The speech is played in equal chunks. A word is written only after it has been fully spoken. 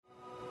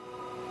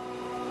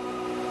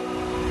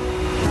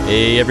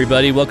Hey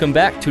everybody, welcome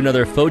back to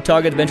another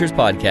Photog Adventures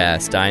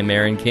podcast. I'm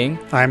Aaron King.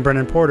 I'm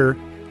Brendan Porter.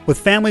 With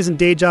families and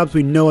day jobs,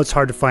 we know it's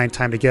hard to find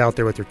time to get out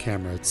there with your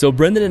camera. So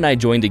Brendan and I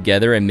joined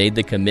together and made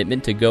the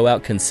commitment to go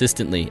out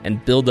consistently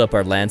and build up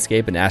our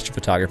landscape and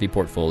astrophotography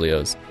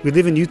portfolios. We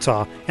live in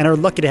Utah and are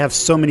lucky to have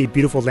so many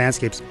beautiful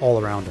landscapes all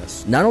around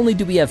us. Not only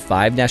do we have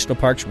 5 national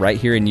parks right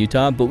here in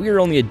Utah, but we are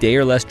only a day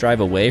or less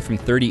drive away from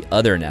 30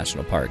 other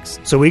national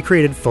parks. So we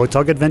created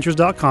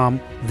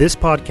photogadventures.com, this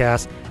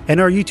podcast, and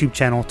our YouTube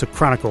channel to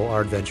chronicle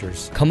our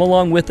adventures. Come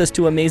along with us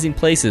to amazing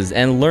places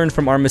and learn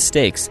from our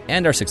mistakes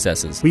and our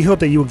successes. We hope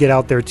that you will get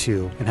out there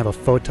too and have a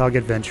photog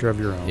adventure of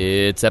your own.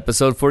 It's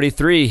episode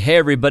 43. Hey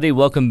everybody,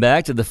 welcome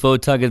back to the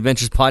Photog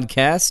Adventures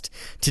podcast.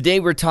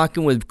 Today we're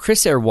talking with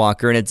Chris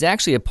Airwalker, and it's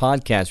actually a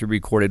podcast we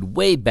recorded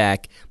way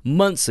back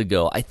months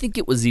ago. I think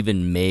it was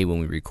even May when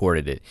we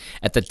recorded it.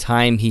 At the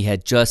time, he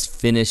had just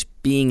finished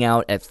being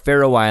out at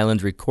Faroe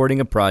Islands recording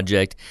a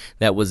project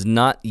that was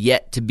not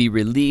yet to be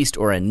released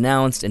or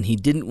announced, and he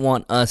didn't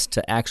want us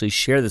to actually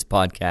share this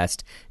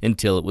podcast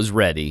until it was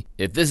ready.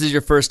 If this is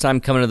your first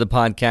time coming to the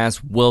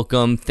podcast,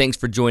 welcome. Thanks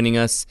for joining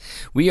us.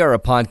 We are a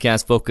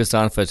podcast focused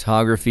on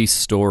photography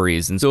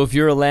stories, and so if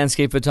you're a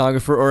landscape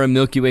photographer or a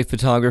Milky Way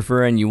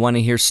photographer and you want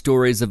to hear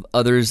stories of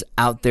others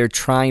out there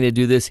trying to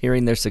do this,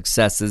 hearing their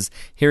successes,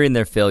 hearing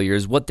their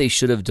failures, what they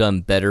should have done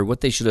better,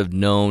 what they should have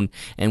known,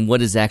 and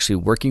what is actually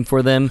working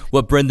for them,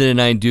 what Brendan and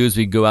I do is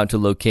we go out to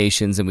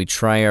locations and we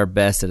try our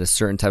best at a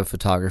certain type of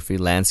photography,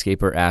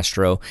 landscape or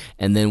astro,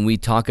 and then we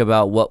talk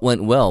about what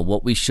went well,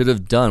 what we should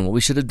have done, what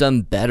we should have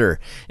done better,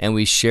 and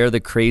we share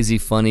the crazy,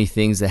 funny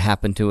things that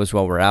happen to us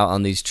while we're out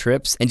on these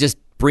trips and just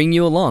bring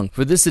you along.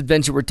 For this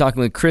adventure, we're talking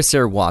with Chris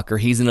Airwalker.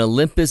 He's an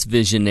Olympus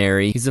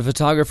visionary. He's a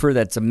photographer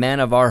that's a man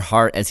of our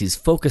heart as he's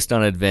focused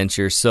on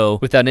adventure. So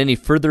without any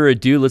further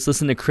ado, let's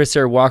listen to Chris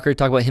Airwalker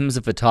talk about him as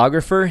a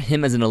photographer,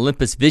 him as an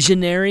Olympus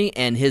visionary,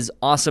 and his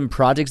awesome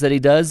projects that he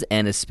does,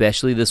 and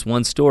especially this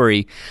one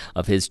story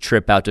of his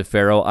trip out to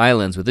Faroe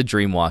Islands with the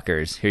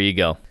Dreamwalkers. Here you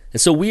go. And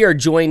so we are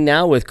joined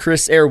now with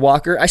Chris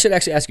Airwalker. I should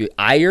actually ask you,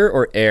 Ayer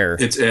or Air?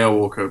 It's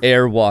Airwalker.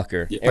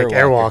 Airwalker. Yeah. Like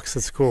Airwalks,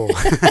 that's cool.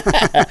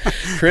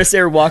 Chris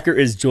Airwalker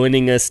is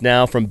joining us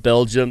now from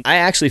Belgium. I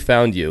actually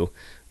found you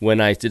when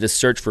I did a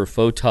search for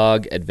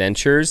Photog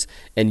Adventures,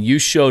 and you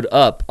showed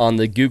up on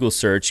the Google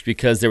search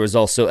because there was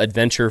also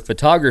adventure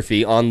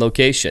photography on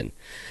location.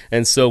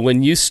 And so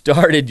when you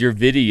started your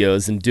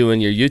videos and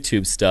doing your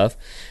YouTube stuff,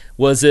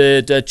 was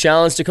it a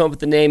challenge to come up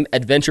with the name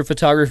Adventure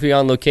Photography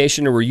on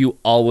Location, or were you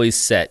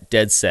always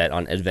dead set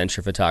on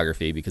adventure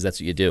photography because that's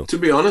what you do? To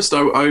be honest,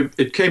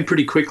 it came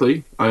pretty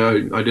quickly. I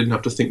didn't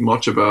have to think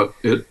much about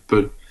it,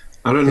 but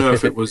I don't know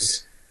if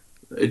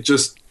it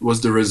just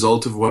was the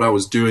result of what I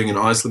was doing in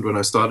Iceland when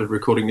I started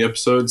recording the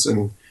episodes,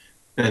 and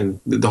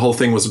the whole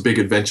thing was a big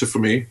adventure for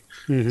me.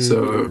 Mm-hmm.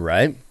 So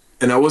right.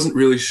 And I wasn't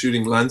really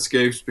shooting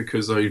landscapes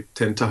because I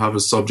tend to have a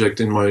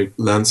subject in my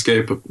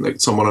landscape, like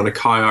someone on a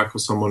kayak or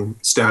someone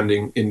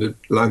standing in the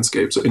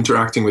landscape, so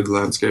interacting with the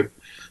landscape.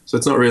 So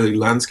it's not really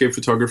landscape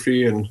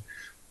photography. And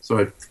so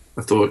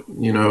I thought,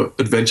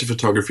 adventure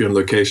photography on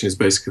location is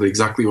basically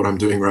exactly what I'm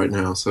doing right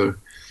now. So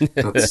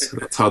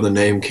that's how the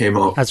name came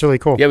up. That's really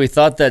cool. Yeah, we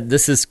thought that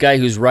this is guy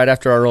who's right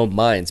after our own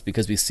minds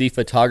because we see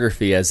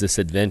photography as this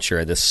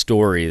adventure, this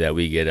story that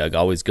we get to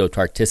always go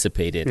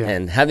participate in. Yeah.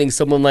 And having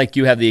someone like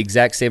you have the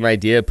exact same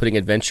idea of putting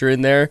adventure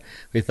in there,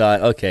 we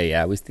thought, okay,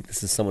 yeah, we think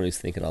this is someone who's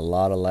thinking a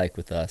lot alike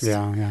with us.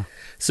 Yeah.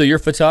 So your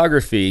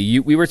photography,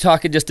 we were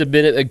talking just a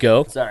minute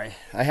ago. Sorry,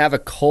 I have a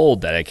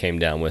cold that I came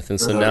down with,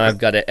 and so now I've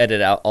got to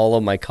edit out all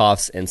of my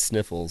coughs and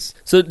sniffles.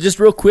 So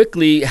just real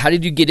quickly, how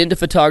did you get into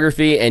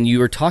photography? And you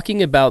were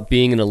talking about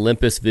being an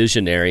Olympus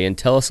visionary, and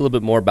tell us a little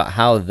bit more about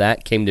how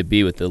that came to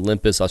be with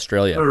Olympus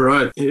Australia. All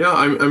right. Yeah,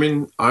 I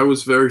mean, I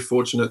was very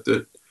fortunate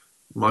that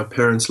my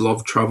parents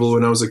loved travel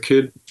when I was a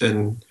kid,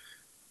 and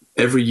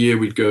every year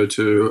we'd go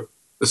to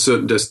a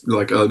certain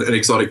an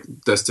exotic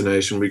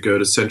destination. We'd go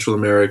to Central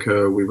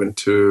America, we went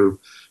to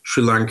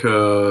Sri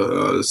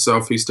Lanka,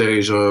 Southeast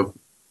Asia,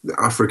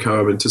 Africa,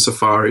 I went to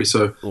safari.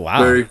 So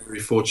wow. Very, very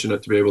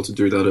fortunate to be able to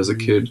do that as a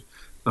kid.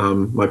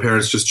 My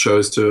parents just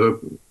chose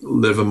to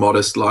live a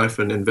modest life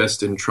and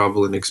invest in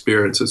travel and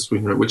experiences,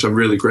 which I'm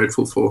really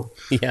grateful for.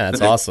 Yeah,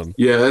 that's awesome.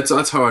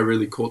 That's how I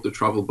really caught the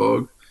travel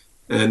bug.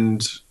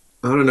 And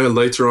I don't know,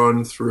 later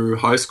on through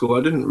high school,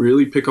 I didn't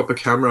really pick up a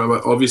camera.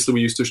 But obviously,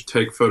 we used to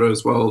take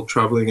photos while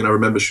traveling, and I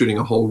remember shooting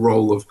a whole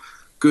roll of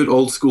good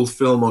old school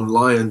film on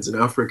lions in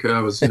Africa. I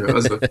was,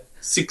 as a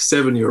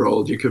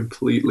 6-7-year-old, you're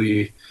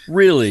completely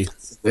really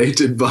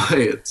fascinated by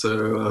it.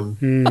 So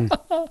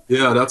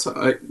yeah, that's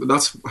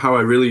how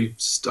I really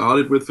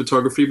started with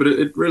photography. But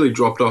it really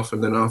dropped off,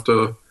 and then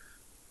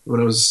when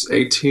I was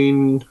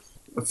 18,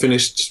 I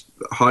finished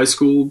high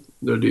school,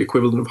 the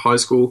equivalent of high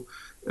school,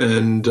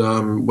 and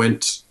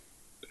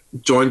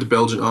joined the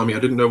Belgian army. I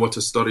didn't know what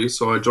to study,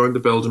 so I joined the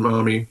Belgian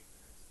army.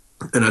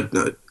 And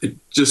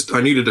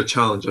I needed a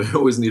challenge. I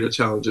always need a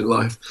challenge in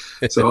life.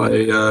 So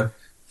I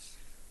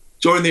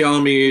joined the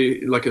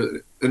army like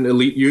an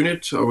elite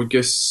unit. I would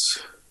guess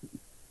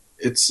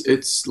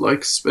It's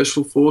like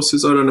special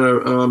forces. I don't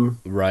know.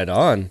 Right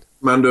on.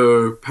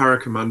 Commando,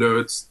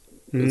 Paracommando. It's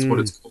what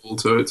it's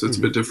called. So it's a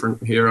bit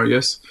different here, I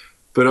guess.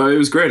 But it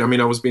was great. I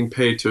mean, I was being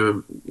paid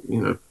to,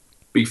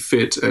 be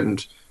fit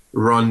and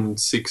run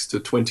 6 to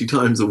 20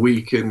 times a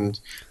week and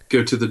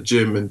go to the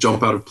gym and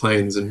jump out of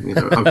planes, and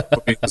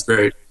it was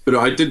great. But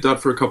I did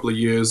that for a couple of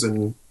years,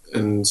 and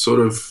sort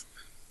of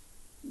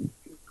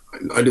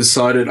I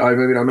decided I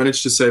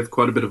managed to save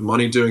quite a bit of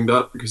money doing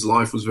that because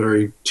life was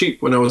very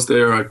cheap when I was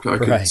there. I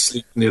could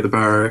sleep near the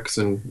barracks,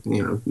 and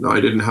I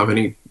didn't have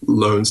any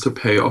loans to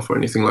pay off or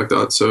anything like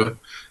that. So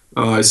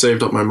I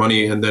saved up my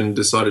money and then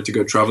decided to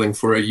go traveling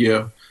for a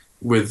year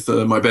with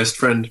my best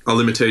friend. Our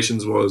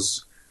limitations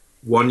was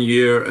 1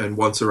 year and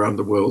once around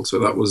the world. So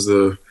that was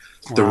the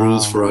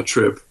rules for our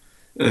trip.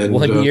 And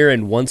 1 year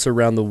and once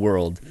around the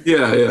world.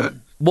 Yeah.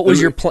 What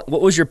was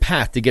your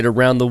path to get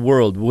around the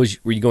world? Were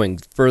you going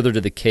further to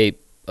the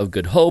Cape of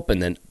Good Hope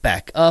and then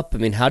back up? I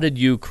mean, how did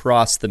you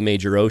cross the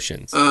major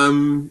oceans?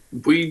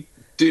 We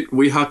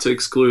had to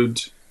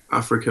exclude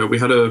Africa. We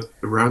had a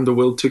around the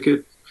world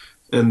ticket,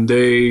 and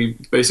they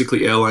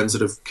basically airlines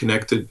that have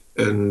connected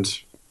and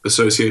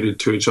associated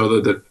to each other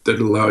that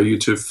allow you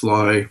to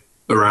fly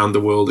around the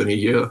world in a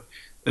year,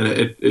 and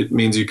it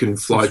means you can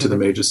fly to the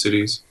major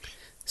cities.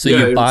 So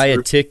you buy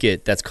a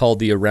ticket that's called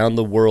the Around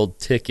the World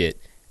ticket,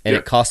 and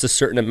it costs a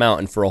certain amount,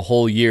 and for a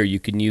whole year you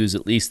can use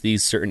at least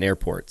these certain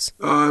airports.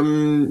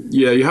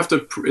 You have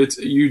to.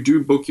 You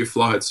do book your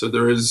flights, so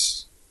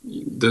there's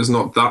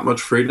not that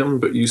much freedom,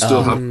 but you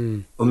still have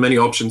many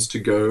options to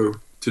go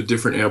to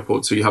different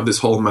airports. So you have this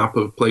whole map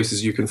of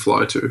places you can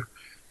fly to,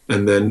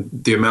 and then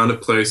the amount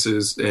of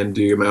places and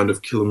the amount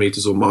of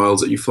kilometers or miles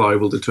that you fly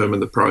will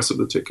determine the price of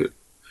the ticket.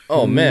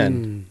 Oh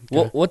man,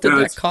 what did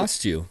that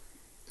cost you?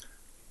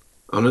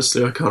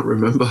 Honestly, I can't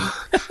remember.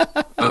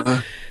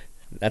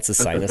 That's a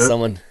sign of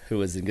someone who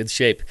was in good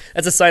shape.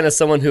 That's a sign of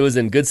someone who was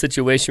in good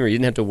situation where you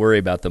didn't have to worry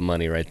about the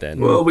money right then.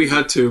 Well, we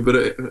had to, but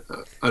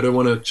I don't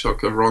want to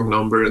chuck a wrong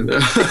number in there.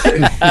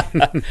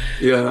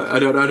 I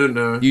don't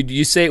know.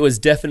 You say it was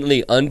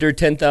definitely under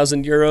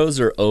 10,000 euros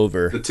or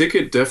over? The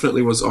ticket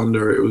definitely was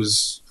under. It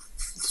was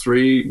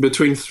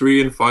between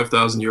 3,000 and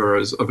 5,000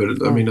 euros.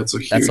 I mean, that's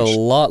a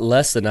lot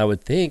less than I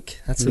would think.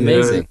 That's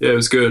amazing. Yeah, it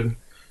was good.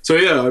 So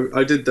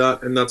I did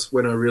that, and that's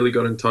when I really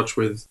got in touch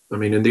with. I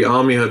mean, in the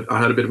army, I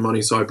had a bit of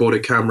money, so I bought a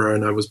camera,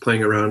 and I was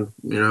playing around,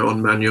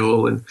 on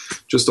manual, and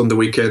just on the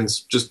weekends,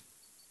 just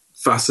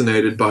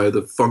fascinated by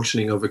the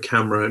functioning of a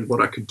camera and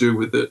what I could do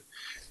with it.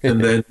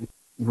 And then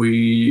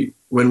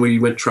when we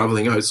went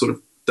traveling,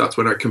 that's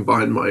when I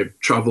combined my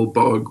travel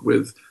bug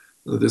with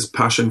this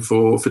passion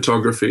for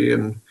photography,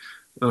 and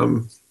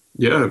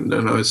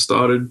and I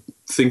started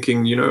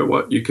thinking,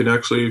 you can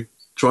actually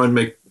try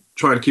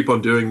and keep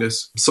on doing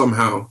this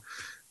somehow.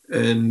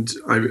 And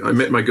I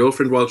met my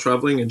girlfriend while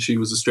traveling, and she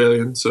was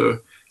Australian. So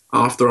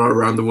after our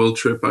around the world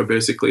trip, I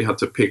basically had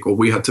to pick, or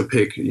we had to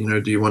pick,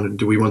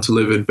 do we want to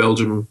live in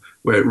Belgium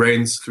where it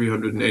rains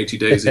 380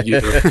 days a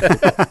year?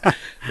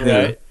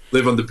 Right.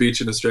 Live on the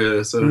beach in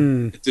Australia. So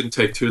it didn't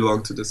take too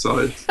long to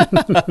decide.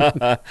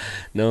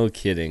 No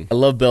kidding. I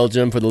love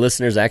Belgium. For the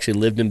listeners, I actually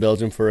lived in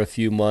Belgium for a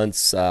few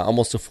months,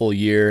 almost a full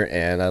year,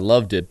 and I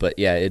loved it. But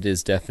yeah, it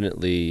is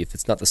definitely, if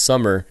it's not the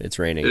summer, it's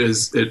raining.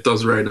 It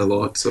does rain a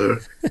lot. So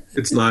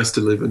it's nice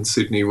to live in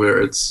Sydney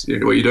where it's,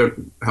 where you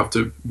don't have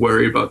to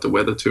worry about the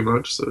weather too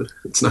much. So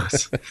it's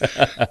nice.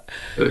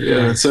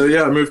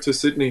 I moved to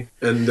Sydney,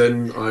 and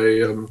then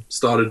I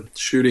started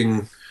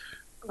shooting.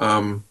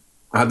 I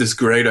had this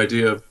great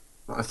idea.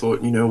 I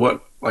thought,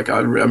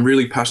 I'm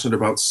really passionate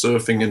about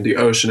surfing in the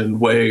ocean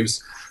and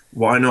waves.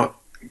 Why not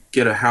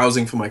get a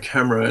housing for my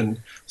camera and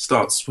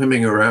start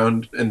swimming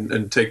around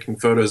and taking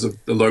photos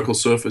of the local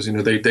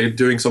surfers? They're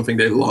doing something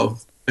they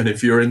love. And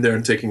if you're in there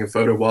and taking a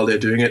photo while they're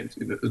doing it,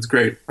 it's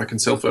great. I can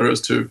sell photos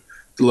to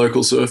the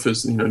local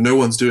surfers. No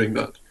one's doing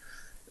that.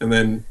 And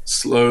then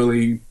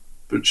slowly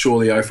but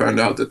surely I found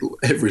out that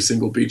every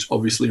single beach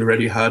obviously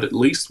already had at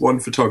least one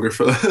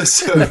photographer.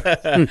 So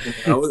I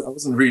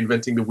wasn't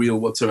reinventing the wheel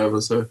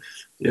whatsoever. So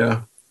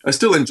yeah, I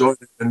still enjoyed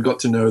it and got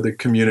to know the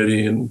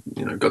community, and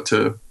got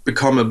to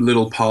become a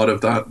little part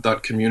of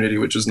that community,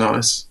 which was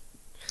nice.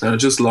 And I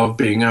just love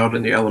being out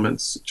in the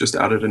elements. Just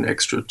added an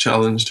extra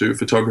challenge to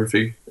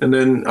photography. And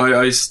then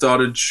I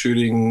started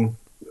shooting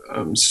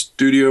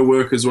studio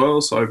work as well.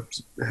 So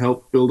I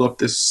helped build up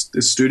this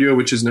studio,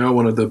 which is now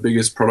one of the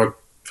biggest product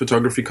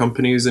photography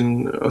companies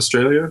in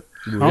Australia.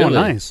 Really? Oh,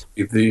 nice.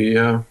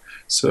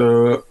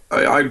 So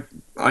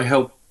I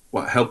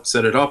helped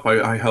set it up.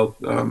 I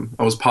helped.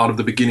 I was part of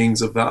the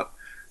beginnings of that,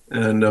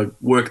 and I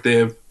worked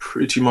there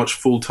pretty much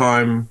full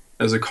time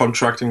as a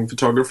contracting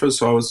photographer.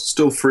 So I was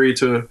still free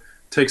to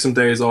take some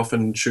days off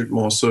and shoot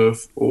more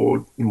surf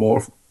or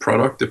more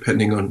product,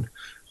 depending on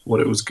what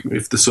it was.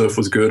 If the surf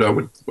was good, I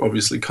would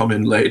obviously come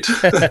in late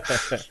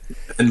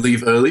and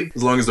leave early,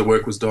 as long as the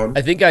work was done.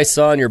 I think I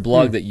saw on your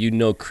blog that you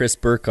know Chris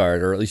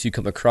Burkhardt, or at least you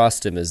come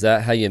across him. Is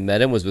that how you met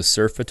him, was with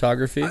surf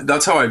photography?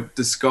 That's how I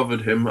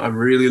discovered him. I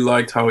really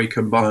liked how he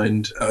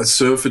combined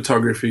surf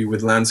photography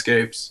with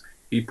landscapes.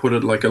 he put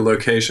it like a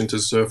location to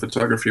surf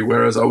photography,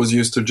 whereas I was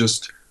used to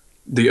just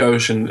the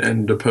ocean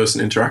and the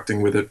person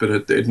interacting with it, but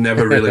it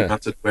never really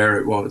mattered where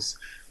it was.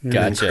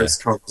 Gotcha. And Chris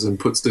comes and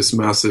puts this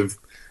massive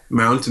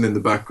mountain in the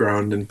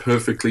background and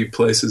perfectly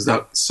places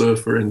that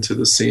surfer into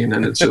the scene,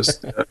 and it's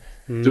just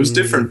it was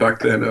different back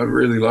then. I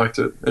really liked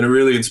it, and it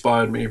really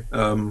inspired me.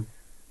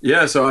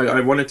 So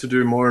I wanted to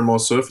do more and more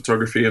surf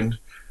photography, and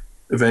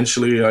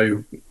eventually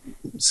I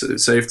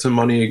saved some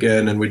money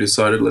again, and we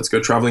decided let's go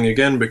traveling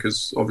again,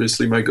 because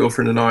obviously my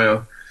girlfriend and I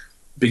are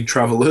big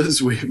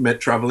travelers. We met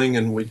traveling,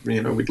 and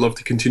we'd love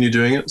to continue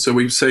doing it. So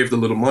we saved a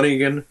little money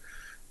again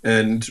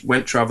and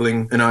went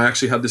traveling. And I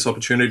actually had this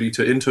opportunity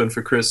to intern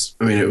for Chris.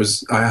 I mean,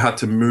 I had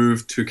to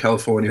move to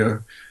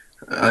California.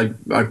 I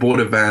bought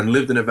a van,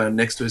 lived in a van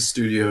next to his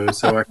studio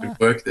so I could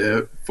work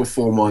there for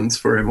 4 months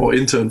for him, or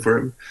intern for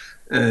him.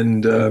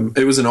 And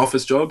it was an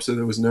office job, so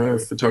there was no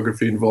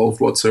photography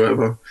involved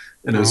whatsoever.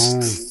 And it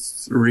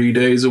was 3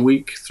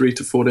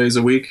 to 4 days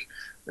a week.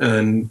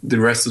 And the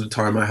rest of the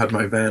time I had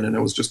my van, and I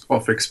was just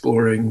off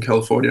exploring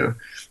California,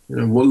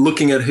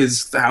 looking at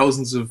his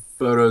thousands of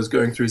photos,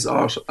 going through his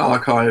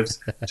archives,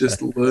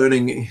 just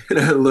learning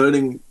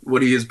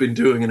what he has been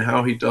doing and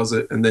how he does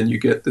it. And then you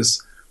get this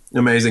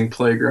amazing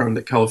playground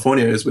that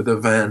California is with a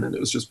van, and it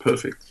was just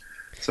perfect.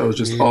 So I was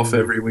just off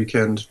every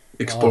weekend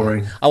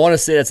exploring. I want to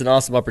say that's an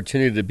awesome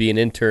opportunity to be an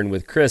intern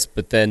with Chris,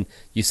 but then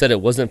you said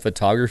it wasn't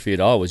photography at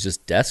all. It was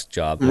just desk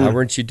job. Why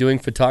weren't you doing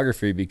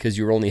photography? Because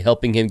you were only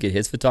helping him get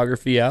his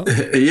photography out?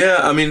 Yeah,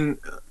 I mean,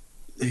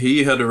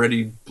 he had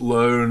already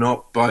blown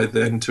up by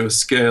then to a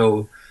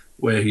scale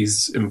where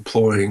he's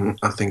employing,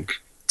 I think,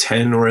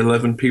 10 or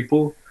 11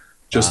 people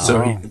just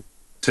so he can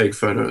take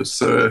photos.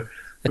 So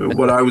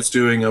what I was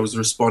doing, I was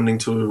responding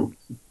to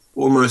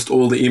almost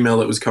all the email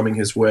that was coming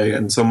his way,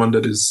 and someone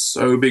that is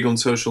so big on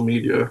social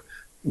media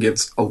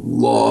gets a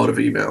lot of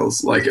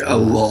emails, like a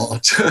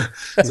lot.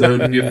 So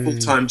it'd be a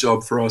full-time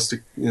job for us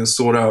to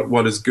sort out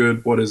what is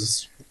good, what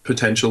is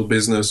potential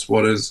business,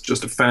 what is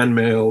just a fan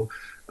mail,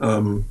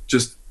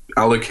 just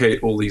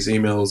allocate all these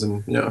emails.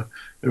 And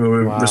we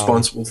were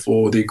responsible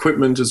for the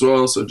equipment as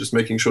well, so just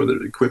making sure that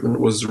the equipment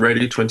was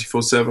ready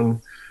 24/7.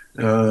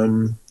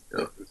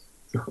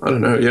 I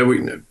don't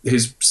know.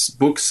 His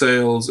book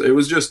sales, it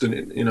was just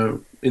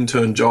an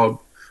intern job,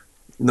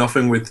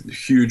 nothing with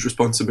huge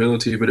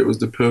responsibility, but it was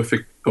the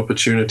perfect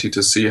opportunity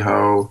to see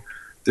how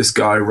this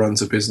guy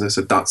runs a business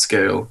at that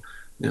scale.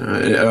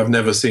 I've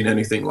never seen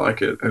anything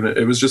like it, and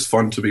it was just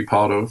fun to be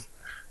part of.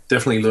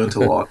 Definitely learned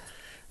a lot.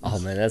 Oh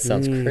man, that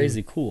sounds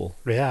crazy cool.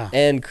 Yeah.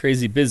 And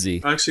crazy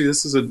busy. Actually,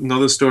 this is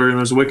another story. When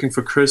I was working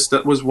for Chris,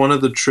 that was one of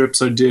the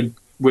trips I did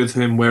with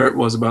him where it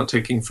was about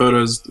taking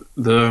photos.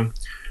 The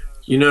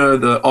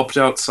Opt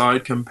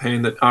Outside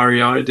campaign that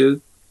REI did,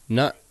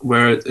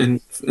 where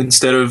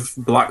instead of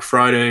Black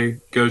Friday,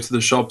 go to the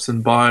shops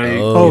and buy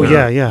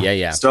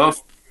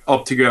stuff,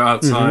 opt to go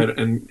outside,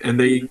 and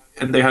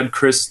they had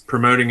Chris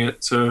promoting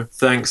it. So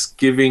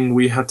Thanksgiving,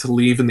 we had to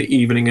leave in the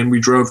evening, and we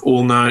drove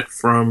all night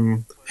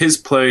from his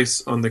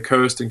place on the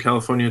coast in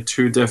California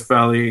to Death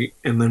Valley,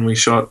 and then we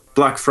shot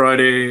Black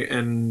Friday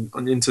and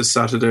into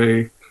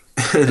Saturday.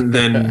 And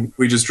then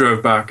we just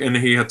drove back, and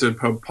he had to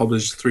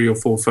publish 3 or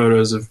 4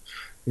 photos of,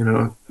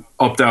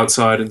 opt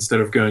outside instead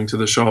of going to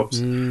the shops.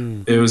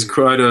 It was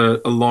quite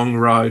a long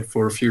ride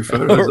for a few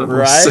photos.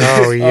 Right?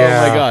 Oh,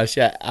 yeah. Oh, my gosh.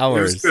 Yeah,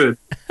 hours. It was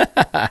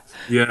good.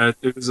 Yeah,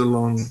 it was a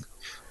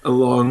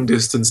long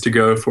distance to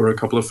go for a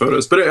couple of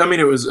photos. But,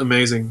 it was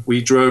amazing.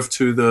 We drove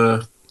to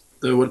the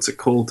what's it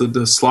called?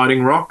 The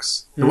sliding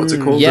rocks? What's it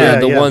called? Yeah,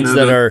 the ones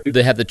that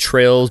they have the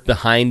trails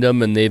behind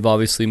them, and they've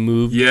obviously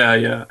moved.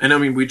 Yeah.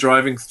 And we're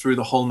driving through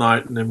the whole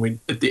night, and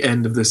then at the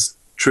end of this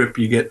trip,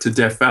 you get to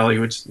Death Valley,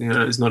 which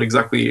is not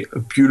exactly a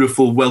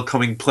beautiful,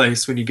 welcoming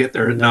place. When you get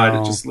there at night,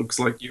 it just looks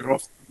like you're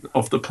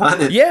off the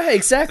planet. Yeah,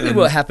 exactly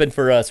what happened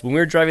for us. When we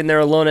were driving there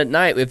alone at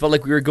night, it felt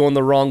like we were going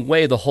the wrong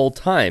way the whole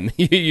time.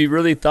 You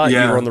really thought you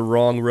were on the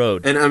wrong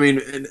road. And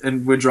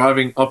and we're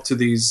driving up to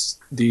these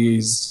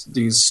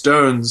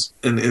stones,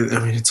 and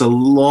it's a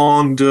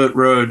long dirt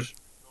road,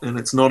 and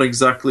it's not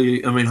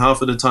exactly,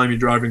 half of the time you're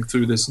driving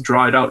through this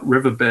dried out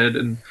riverbed,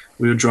 and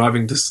we were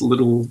driving this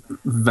little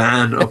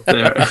van up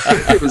there.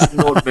 It was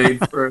not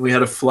made for it. We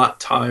had a flat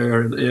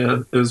tire, and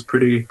it was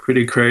pretty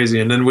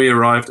crazy. And then we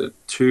arrived at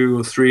 2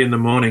 or 3 in the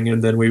morning,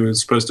 and then we were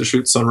supposed to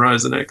shoot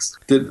sunrise in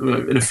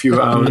a few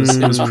hours.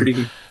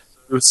 It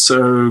was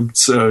so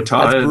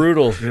tired. That's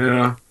brutal.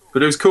 Yeah.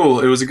 But it was cool.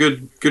 It was a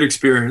good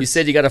experience. You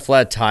said you got a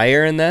flat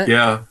tire in that?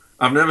 Yeah.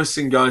 I've never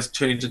seen guys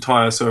change a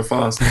tire so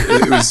fast.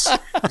 It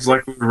was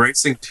like a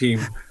racing team.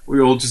 We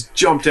all just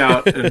jumped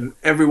out, and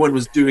everyone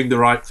was doing the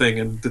right thing,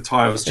 and the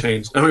tire was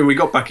changed. We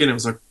got back in, it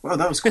was like, wow,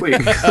 that was quick.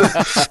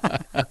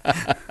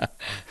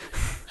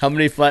 How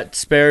many flat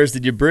spares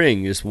did you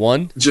bring? Just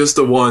one? Just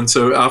the one.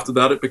 So after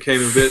that, it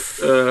became a bit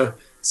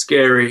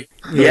scary.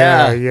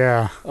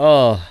 Yeah.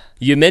 Oh,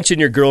 you mentioned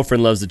your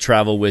girlfriend loves to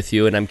travel with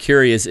you, and I'm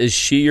curious, is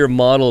she your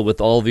model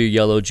with all of your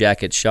yellow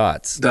jacket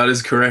shots? That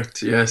is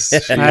correct, yes.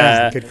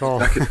 Good call.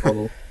 Jacket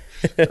model.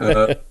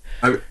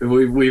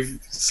 We've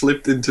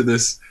slipped into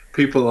this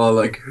people are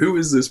like, who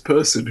is this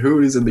person?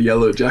 Who is in the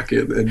yellow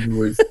jacket? And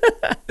we've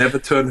never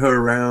turned her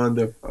around.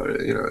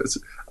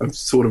 I'm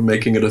sort of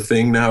making it a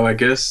thing now, I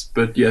guess.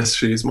 But yes,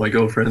 she's my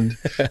girlfriend.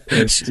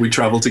 And we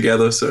travel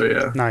together, so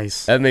yeah.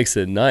 Nice. That makes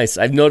it nice.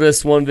 I've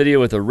noticed one video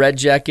with a red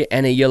jacket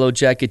and a yellow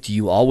jacket. Do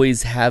you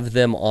always have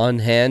them on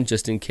hand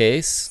just in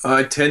case?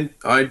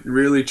 I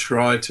really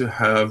try to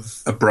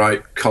have a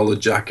bright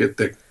colored jacket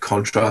that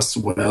contrasts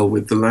well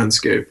with the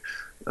landscape.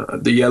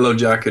 The yellow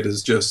jacket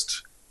is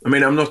just... I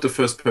mean, I'm not the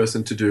first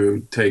person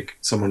to take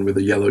someone with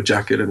a yellow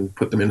jacket and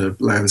put them in a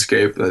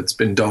landscape. That's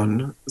been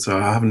done. So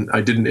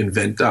I didn't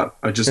invent that.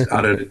 I just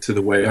added it to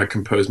the way I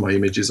compose my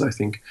images, I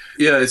think.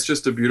 Yeah, it's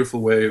just a beautiful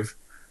way of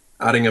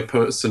adding a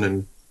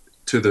person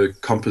to the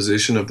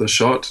composition of the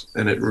shot.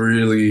 And it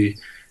really,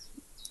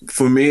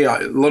 for me, a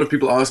lot of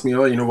people ask me,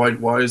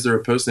 why is there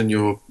a person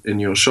in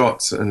your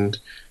shots? And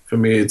for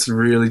me, it's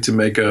really to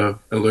make a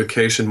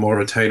location more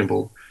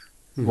attainable.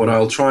 Mm-hmm. What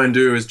I'll try and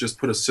do is just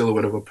put a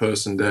silhouette of a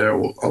person there,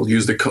 or I'll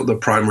use the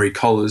primary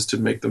colors to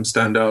make them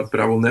stand out,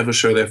 but I will never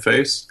show their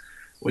face.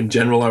 In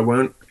general, I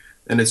won't.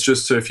 And it's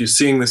just so if you're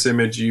seeing this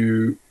image,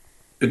 it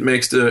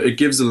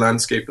gives the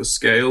landscape a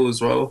scale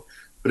as well,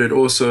 but it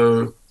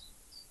also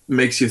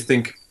makes you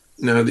think,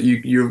 that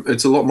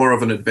it's a lot more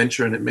of an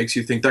adventure, and it makes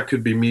you think that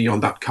could be me on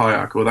that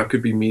kayak, or that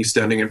could be me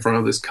standing in front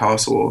of this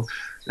castle,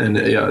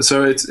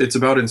 so it's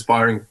about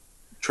inspiring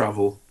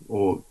travel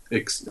or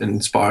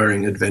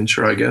inspiring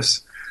adventure, I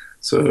guess.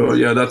 So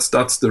yeah,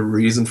 that's the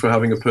reason for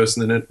having a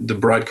person in it. The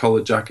bright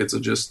colored jackets are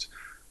just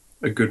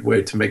a good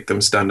way to make them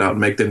stand out,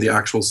 make them the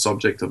actual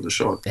subject of the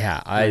shot.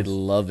 Yeah, I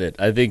love it.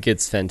 I think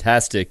it's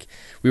fantastic.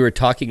 We were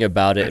talking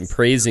about it and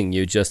praising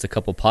you just a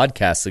couple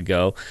podcasts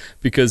ago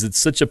because it's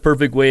such a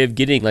perfect way of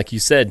getting, like you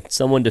said,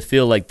 someone to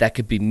feel like that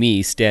could be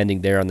me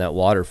standing there on that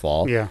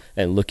waterfall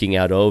and looking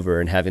out over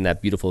and having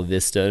that beautiful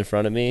vista in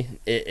front of me.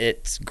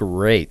 It's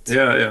great.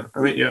 Yeah. I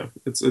mean, yeah,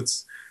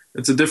 it's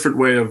a different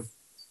way of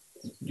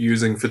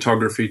using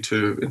photography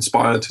to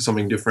inspire to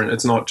something different.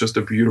 It's not just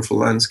a beautiful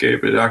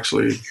landscape. It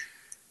actually...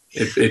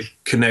 It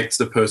connects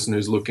the person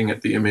who's looking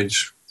at the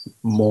image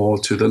more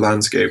to the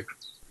landscape,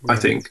 I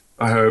think.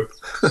 I hope.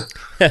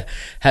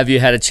 Have you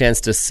had a chance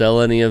to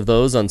sell any of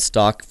those on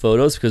stock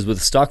photos? Because with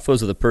stock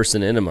photos with a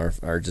person in them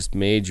are just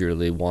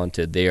majorly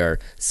wanted. They are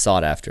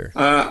sought after.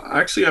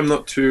 Actually, I'm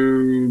not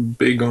too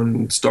big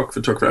on stock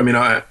photography. I mean,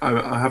 I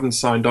haven't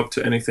signed up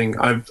to anything.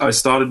 I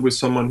started with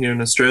someone here in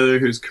Australia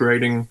who's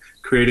creating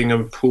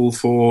a pool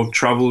for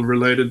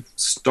travel-related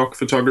stock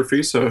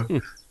photography. So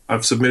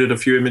I've submitted a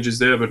few images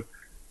there, but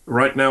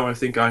right now, I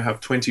think I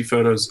have 20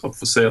 photos up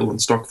for sale on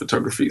stock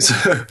photography.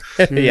 So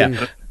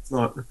yeah, it's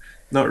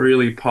not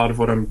really part of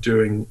what I'm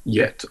doing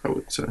yet, I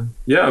would say.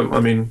 Yeah,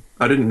 I mean,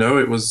 I didn't know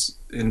it was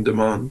in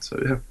demand,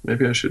 so yeah,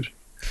 maybe I should.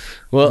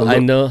 Well, I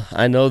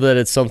know that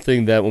it's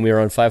something that when we were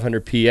on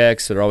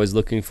 500px, they're always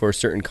looking for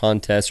certain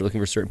contests or looking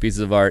for certain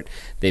pieces of art.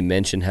 They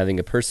mention having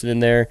a person in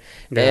there,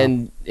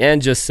 and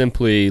just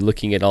simply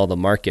looking at all the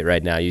market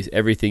right now.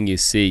 Everything you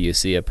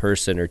see a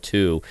person or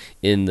two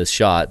in the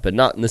shot, but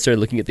not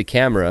necessarily looking at the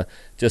camera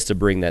just to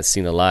bring that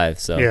scene alive.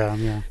 So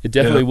it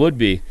definitely would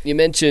be. You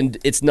mentioned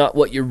it's not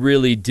what you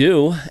really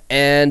do,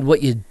 and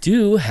what you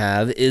do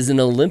have is an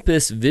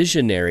Olympus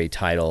Visionary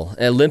title.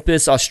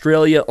 Olympus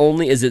Australia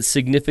only. Is it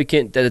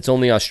significant that it's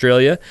only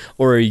Australia,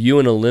 or are you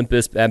an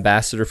Olympus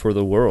ambassador for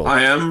the world?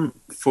 I am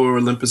for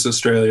Olympus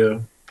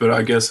Australia, but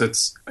I guess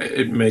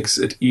it makes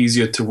it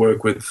easier to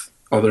work with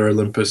other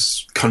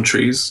Olympus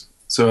countries.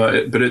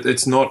 So, but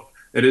it's not.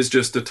 It is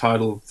just a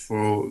title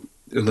for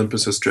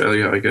Olympus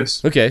Australia, I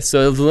guess. Okay, so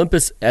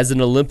as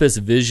an Olympus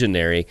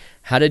Visionary,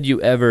 how did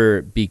you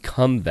ever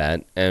become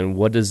that, and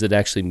what does it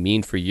actually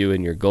mean for you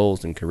and your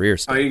goals and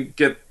careers? I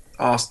get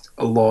asked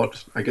a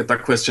lot. I get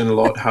that question a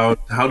lot. How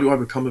do I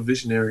become a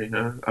visionary?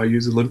 I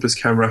use Olympus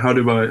camera.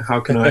 How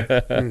can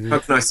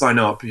I sign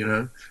up?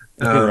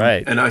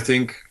 Right. And I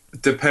think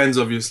it depends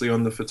obviously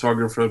on the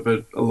photographer,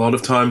 but a lot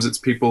of times it's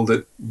people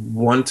that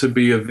want to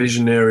be a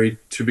visionary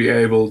to be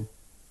able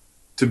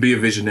to be a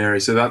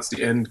visionary. So that's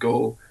the end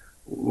goal.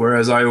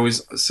 Whereas I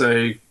always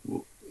say,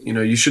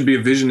 you should be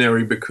a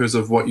visionary because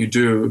of what you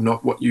do,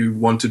 not what you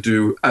want to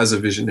do as a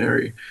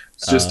visionary.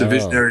 It's just a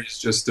visionary is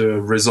just a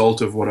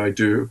result of what I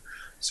do.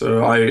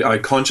 So I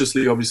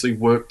consciously obviously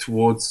work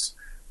towards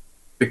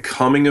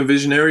becoming a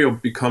visionary or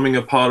becoming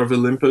a part of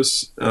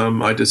Olympus.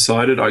 I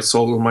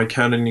sold all my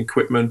Canon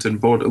equipment and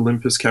bought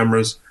Olympus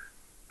cameras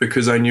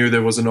because I knew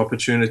there was an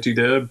opportunity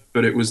there,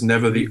 but it was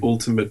never the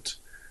ultimate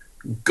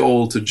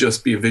goal to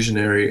just be a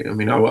visionary. I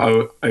mean,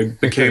 I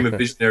became a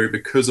visionary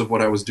because of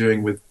what I was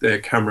doing with their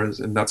cameras,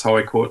 and that's how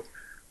I caught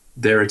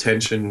their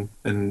attention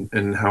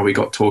and how we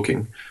got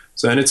talking.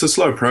 So, and it's a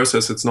slow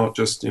process. It's not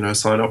just,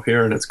 sign up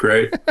here and it's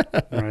great.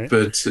 Right.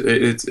 But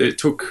it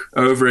took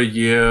over a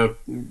year.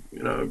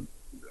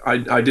 I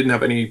didn't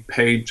have any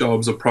paid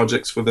jobs or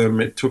projects for them.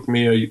 It took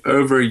me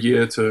over a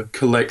year to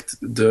collect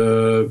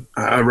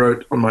I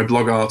wrote on my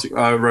blog article.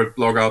 I wrote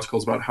blog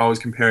articles about how I was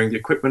comparing the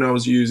equipment I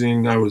was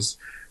using. I was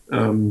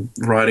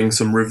writing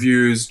some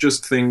reviews,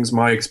 just things,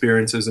 my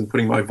experiences, and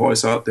putting my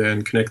voice out there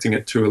and connecting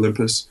it to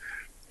Olympus.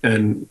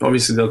 And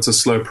obviously that's a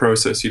slow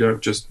process. You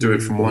don't just do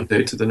it from one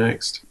day to the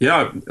next.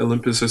 Yeah,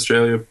 Olympus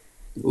Australia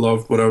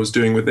loved what I was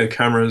doing with their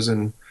cameras,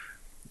 and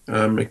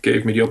it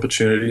gave me the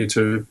opportunity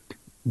to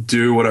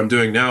do what I'm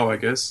doing now, I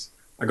guess.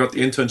 I got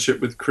the internship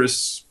with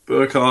Chris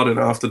Burkhardt, and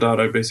after that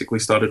I basically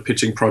started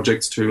pitching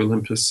projects to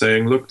Olympus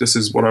saying, look, this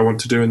is what I want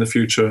to do in the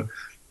future.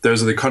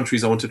 Those are the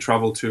countries I want to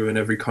travel to, and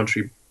every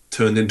country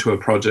turned into a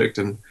project,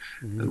 and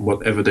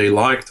whatever they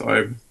liked,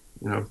 I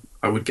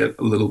would get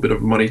a little bit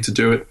of money to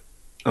do it.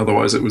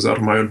 Otherwise, it was out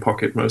of my own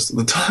pocket most of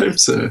the time.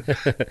 So,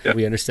 yeah.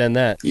 We understand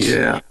that.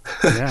 Yeah.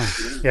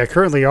 Yeah.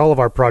 Currently, all of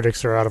our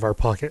projects are out of our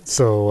pocket.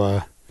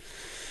 So,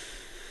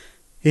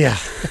 yeah.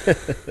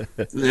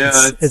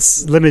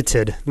 It's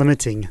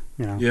limiting.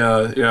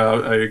 Yeah,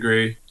 I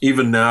agree.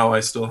 Even now,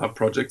 I still have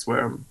projects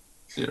where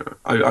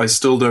I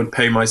still don't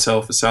pay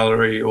myself a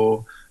salary,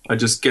 or I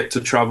just get to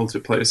travel to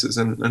places,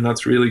 and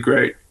that's really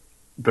great.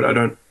 But I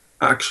don't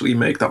actually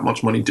make that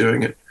much money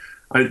doing it.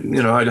 I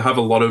have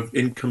a lot of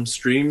income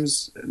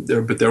streams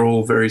there, but they're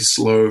all very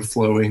slow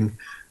flowing.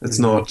 It's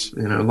not,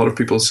 a lot of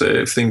people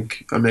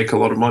think I make a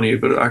lot of money,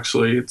 but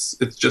actually it's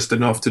just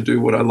enough to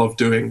do what I love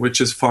doing, which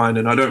is fine.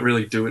 And I don't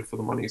really do it for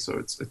the money, so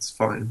it's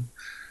fine.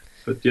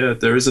 But yeah,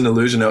 there is an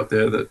illusion out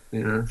there that,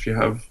 if you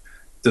have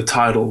the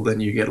title, then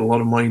you get a lot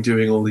of money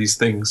doing all these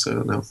things.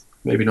 So no,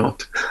 maybe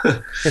not.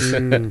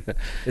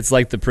 It's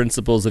like the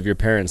principles of your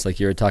parents, like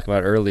you were talking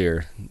about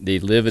earlier. They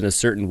live in a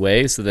certain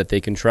way so that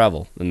they can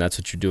travel, and that's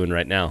what you're doing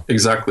right now.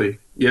 Exactly.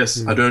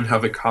 Yes, I don't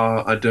have a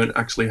car. I don't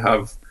actually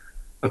have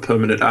a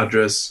permanent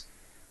address.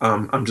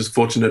 I'm just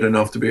fortunate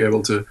enough to be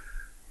able to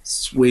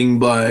swing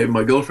by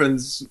my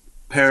girlfriend's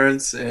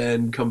parents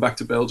and come back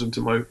to Belgium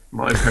to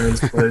my parents'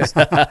 place.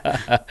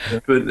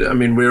 But I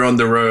mean, we're on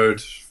the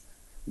road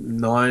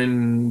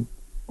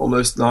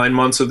almost 9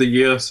 months of the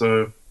year,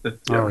 so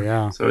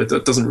so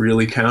it doesn't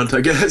really count,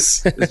 I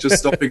guess. It's just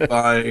stopping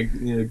by,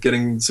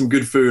 getting some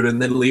good food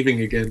and then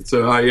leaving again.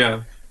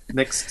 So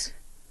next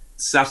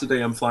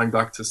Saturday I'm flying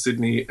back to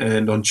Sydney,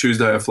 and on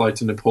Tuesday I fly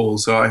to Nepal.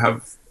 So I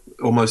have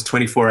almost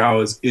 24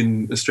 hours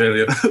in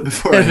Australia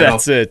before I head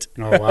That's off. it.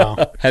 Oh,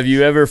 wow. Have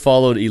you ever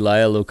followed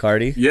Elia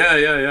Locardi? Yeah,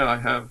 I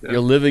have. Yeah.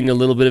 You're living a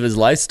little bit of his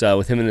lifestyle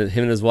with him and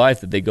his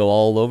wife, that they go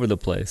all over the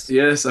place.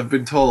 Yes, I've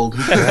been told.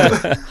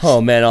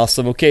 Oh, man,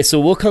 awesome. Okay, so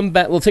we'll come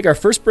back. We'll take our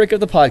first break of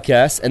the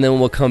podcast, and then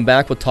we'll come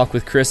back. We'll talk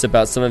with Chris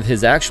about some of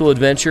his actual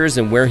adventures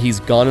and where he's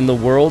gone in the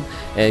world,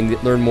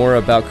 and learn more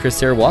about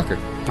Chris Eyre Walker.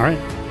 All right.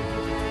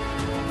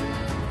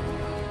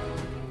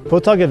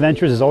 Photog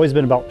Adventures has always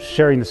been about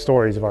sharing the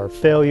stories of our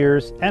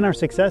failures and our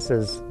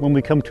successes when we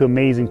come to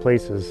amazing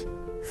places.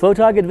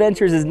 Photog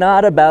Adventures is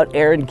not about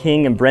Aaron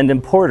King and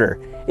Brendan Porter.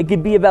 It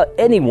could be about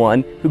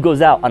anyone who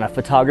goes out on a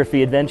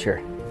photography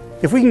adventure.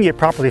 If we can get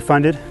properly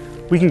funded,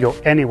 we can go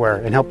anywhere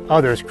and help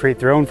others create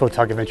their own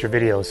Photog Adventure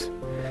videos,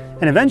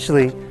 and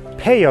eventually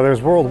pay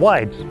others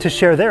worldwide to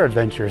share their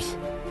adventures.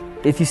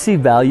 If you see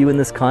value in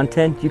this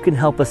content, you can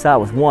help us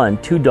out with $1,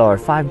 $2,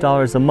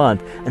 $5 a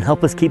month and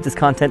help us keep this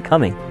content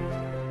coming.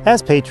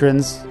 As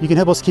patrons, you can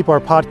help us keep our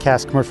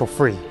podcast commercial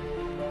free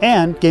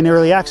and gain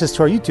early access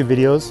to our YouTube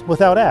videos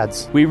without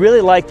ads. We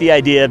really like the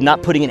idea of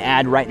not putting an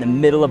ad right in the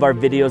middle of our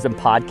videos and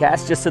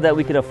podcasts, just so that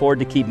we can afford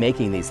to keep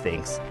making these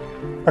things.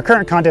 Our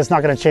current content is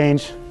not going to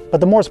change,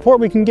 but the more support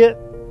we can get,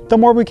 the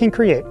more we can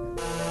create.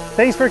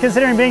 Thanks for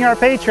considering being our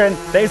patron.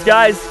 Thanks,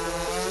 guys.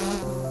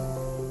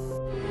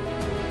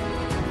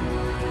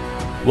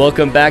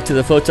 Welcome back to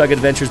the Photog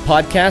Adventures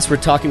podcast. We're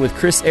talking with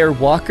Chris Eyre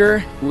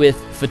Walker with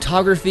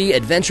photography,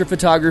 adventure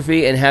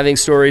photography, and having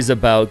stories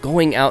about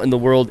going out in the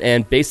world.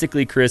 And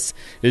basically, Chris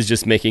is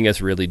just making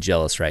us really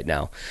jealous right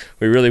now.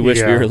 We really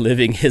wish we were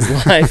living his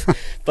life,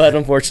 but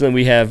unfortunately,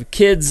 we have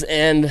kids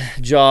and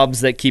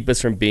jobs that keep us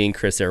from being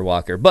Chris Eyre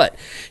Walker. But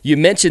you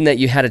mentioned that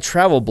you had a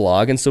travel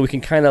blog, and so we can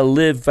kind of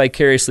live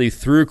vicariously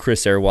through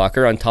Chris Eyre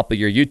Walker on top of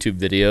your YouTube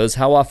videos.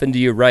 How often do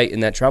you write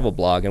in that travel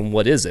blog, and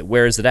what is it?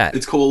 Where is it at?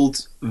 It's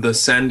called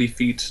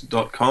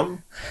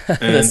thesandyfeet.com.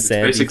 And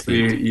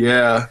basically,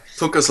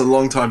 took us a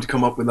long time to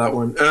come up with that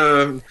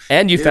one.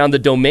 And you found the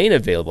domain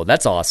available.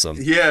 That's awesome.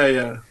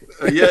 Yeah,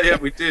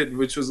 we did,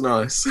 which was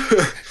nice.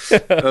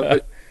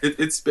 But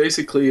it's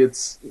basically,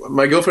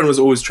 my girlfriend was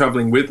always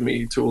traveling with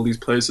me to all these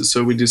places,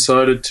 so we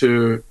decided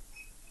to,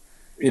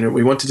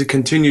 we wanted to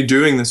continue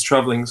doing this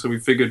traveling, so we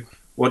figured,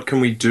 what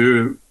can we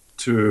do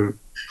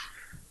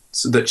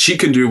so that she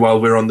can do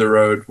while we're on the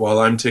road, while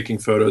I'm taking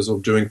photos or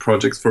doing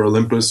projects for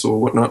Olympus or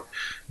whatnot,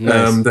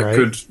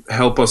 could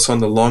help us on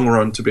the long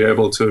run to be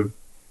able to,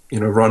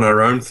 run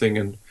our own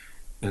thing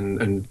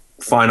and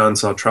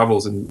finance our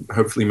travels and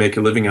hopefully make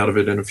a living out of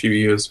it in a few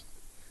years.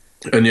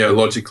 And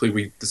logically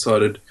we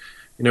decided,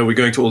 we're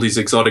going to all these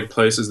exotic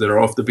places that are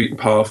off the beaten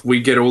path.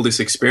 We get all this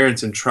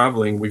experience in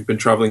traveling. We've been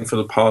traveling for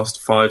the past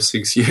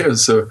 5-6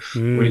 years, so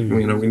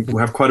we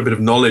have quite a bit of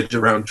knowledge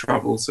around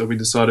travel. So we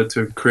decided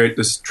to create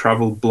this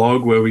travel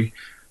blog where we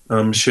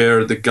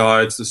share the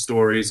guides, the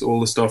stories, all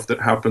the stuff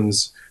that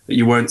happens that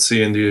you won't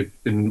see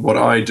in what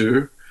I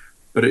do.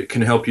 but it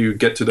can help you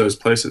get to those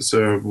places.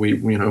 So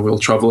we'll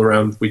travel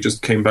around. We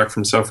just came back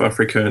from South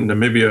Africa and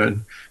Namibia,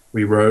 and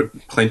we wrote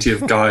plenty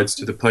of guides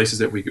to the places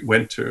that we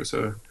went to.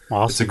 So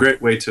awesome. It's a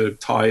great way to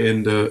tie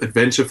in the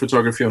adventure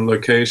photography on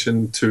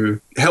location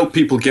to help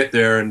people get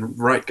there and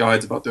write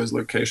guides about those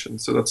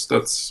locations. So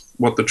that's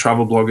what the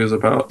travel blog is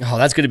about. Oh,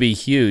 that's going to be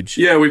huge.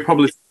 Yeah, we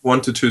publish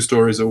 1 to 2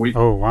 stories a week.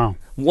 Oh, wow.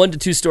 1 to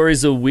 2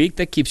 stories a week,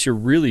 that keeps you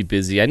really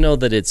busy. I know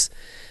that it's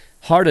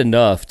hard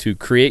enough to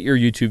create your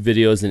YouTube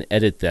videos and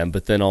edit them,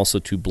 but then also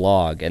to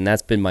blog, and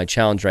that's been my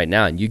challenge right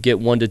now. And you get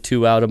 1 to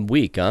 2 out a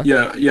week, huh?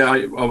 Yeah.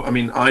 I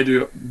mean,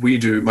 we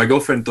do. My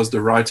girlfriend does the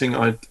writing.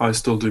 I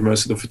still do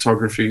most of the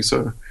photography.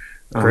 So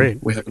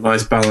great. We have a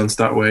nice balance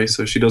that way.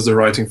 So she does the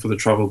writing for the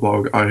travel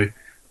blog. I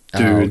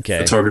do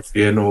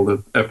photography and all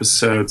the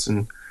episodes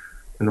and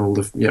all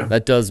the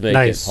That does make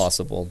nice. it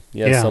possible.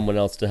 Someone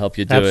else to help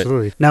you do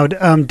Absolutely. it. Now,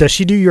 does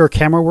she do your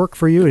camera work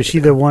for you? Is she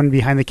the one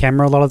behind the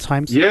camera a lot of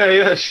times?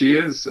 Yeah, she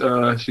is.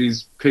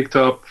 She's picked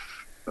up.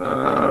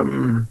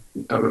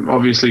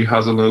 Obviously,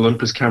 has an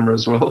Olympus camera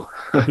as well,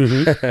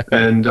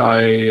 and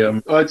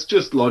it's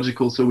just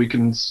logical, so we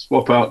can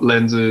swap out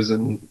lenses,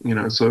 and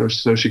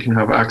so she can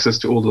have access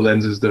to all the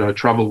lenses that I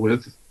travel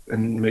with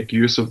and make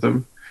use of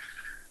them.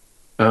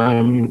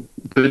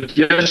 But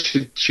yeah,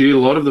 she a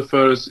lot of the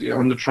photos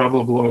on the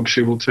travel blog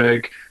she will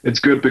take. It's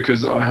good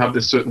because I have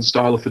this certain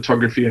style of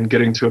photography, and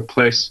getting to a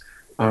place,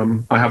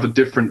 I have a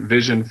different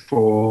vision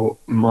for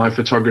my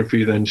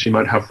photography than she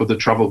might have for the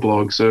travel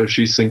blog. So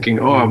she's thinking,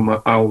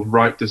 I'll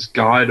write this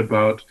guide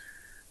about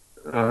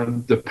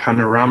the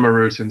panorama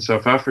route in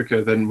South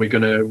Africa. Then we're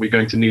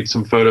going to need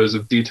some photos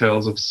of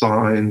details of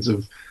signs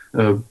of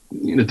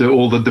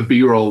all the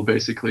B-roll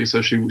basically.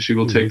 So she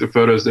will take the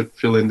photos that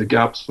fill in the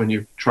gaps when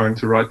you're trying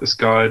to write this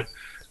guide.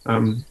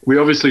 We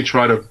obviously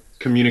try to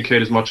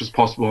communicate as much as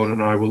possible,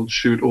 and I will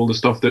shoot all the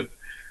stuff that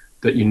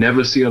you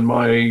never see on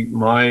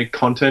my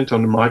content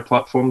on my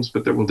platforms,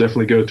 but that will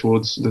definitely go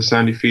towards the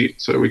Sandy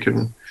Feet, so we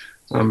can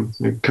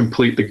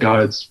complete the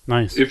guides.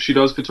 Nice. If she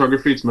does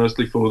photography, it's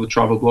mostly for the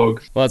travel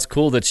blog. Well, it's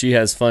cool that she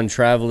has fun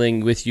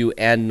traveling with you,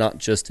 and not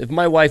just... If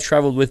my wife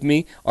traveled with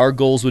me, our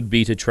goals would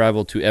be to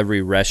travel to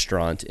every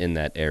restaurant in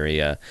that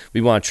area. We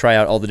want to try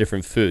out all the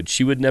different food.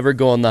 She would never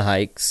go on the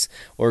hikes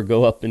or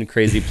go up in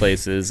crazy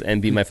places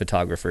and be my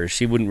photographer.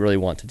 She wouldn't really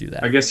want to do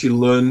that. I guess you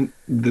learn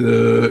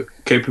the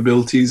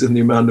capabilities and the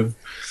amount of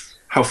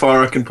how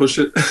far I can push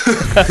it.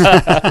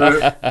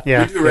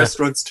 We do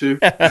restaurants too.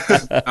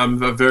 I'm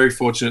very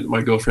fortunate.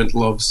 My girlfriend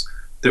loves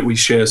that we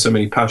share so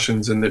many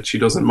passions, and that she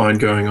doesn't mind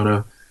going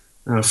on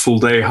a full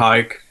day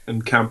hike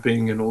and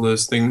camping and all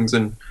those things.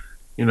 And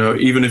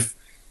even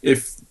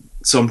if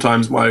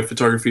sometimes my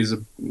photography is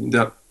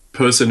that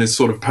person is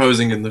sort of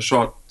posing in the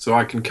shot, so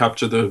I can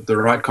capture the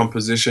right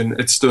composition,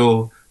 it's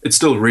still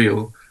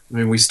real. I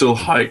mean, we still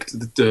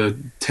hiked the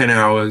 10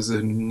 hours,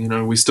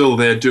 and we're still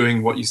there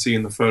doing what you see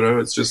in the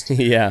photo. It's just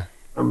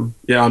I'm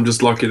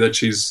just lucky that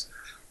she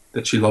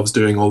loves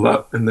doing all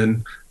that, and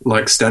then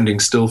like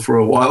standing still for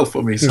a while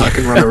for me so I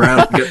can run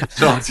around and get the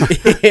shot.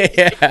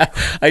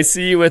 I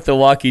see you with the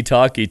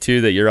walkie-talkie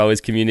too, that you're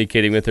always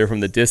communicating with her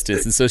from the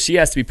distance, and so she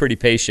has to be pretty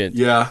patient.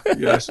 Yeah,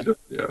 she does,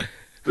 yeah.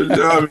 But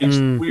I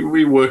mean,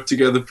 we work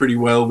together pretty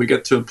well. We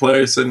get to a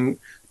place, and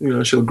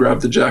she'll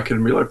grab the jacket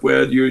and be like,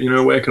 where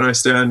can I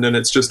stand? And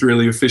it's just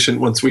really efficient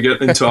once we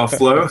get into our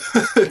flow.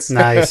 It's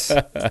nice.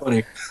 It's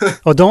funny.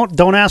 Oh,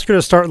 don't ask her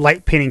to start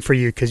light painting for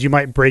you, because you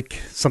might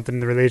break something in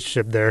the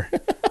relationship there.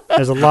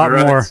 There's a lot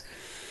more.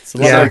 It's a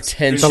lot of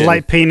tension. The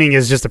light painting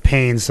is just a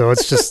pain, so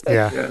it's just,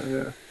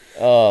 yeah.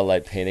 Oh,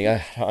 light painting.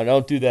 I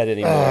don't do that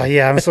anymore.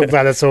 Yeah, I'm so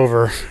glad it's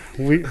over.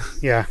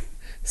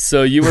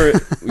 So you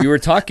were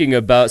talking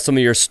about some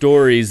of your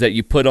stories that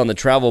you put on the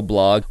travel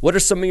blog. What are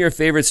some of your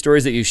favorite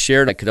stories that you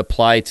shared that could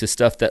apply to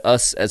stuff that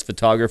us as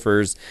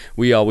photographers,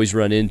 we always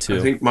run into?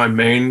 I think my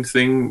main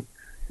thing,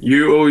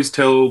 I always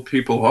tell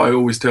people,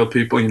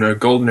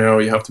 golden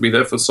hour, you have to be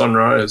there for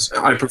sunrise.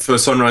 I prefer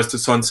sunrise to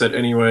sunset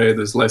anyway.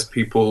 There's less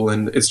people,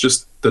 and it's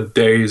just the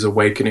day's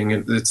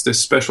awakening. It's this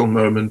special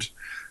moment.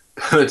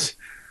 But,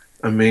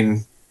 I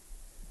mean,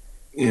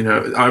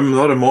 I'm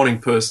not a morning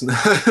person.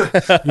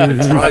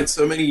 I've tried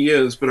so many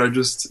years, but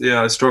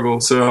I struggle.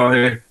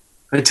 So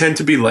I tend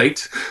to be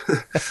late,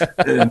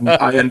 and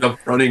I end up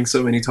running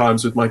so many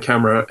times with my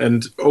camera,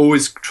 and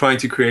always trying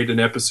to create an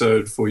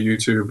episode for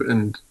YouTube.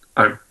 And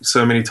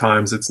so many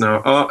times it's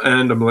now,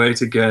 and I'm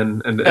late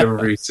again. And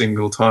every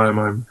single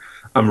time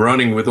I'm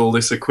running with all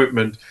this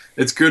equipment.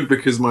 It's good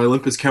because my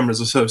Olympus cameras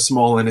are so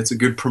small, and it's a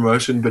good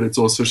promotion, but it's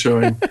also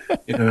showing,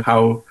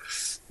 how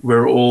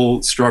we're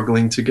all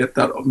struggling to get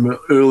that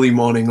early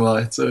morning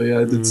light. So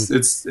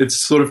it's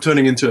sort of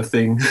turning into a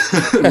thing.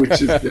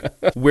 Which is,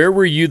 Where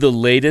were you the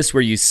latest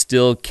where you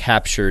still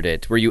captured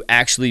it, where you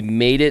actually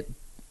made it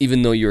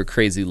even though you were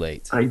crazy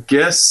late? I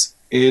guess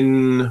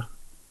in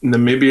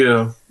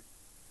Namibia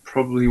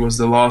probably was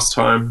the last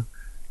time.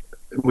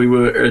 We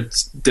were at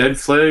Dead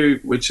Flay,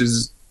 which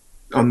is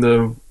on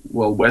the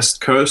west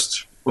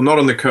coast. Well, not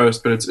on the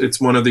coast, but it's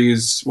one of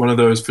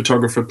those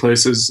photographer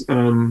places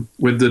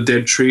with the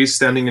dead trees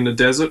standing in the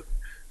desert.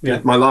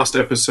 My last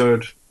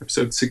episode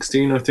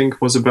 16, I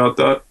think, was about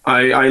that.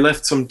 I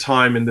left some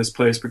time in this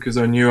place because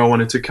I knew I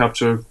wanted to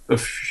capture a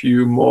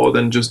few more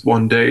than just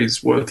one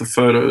day's worth of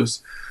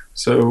photos.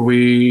 So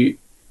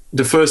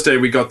the first day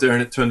we got there,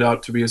 and it turned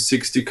out to be a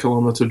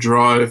 60-kilometer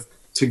drive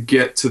to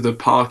get to the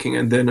parking,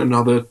 and then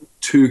another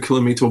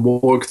 2-kilometer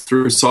walk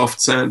through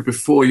soft sand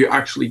before you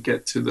actually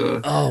get to the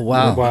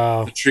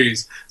the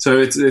trees. So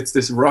it's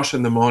this rush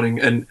in the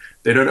morning, and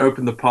they don't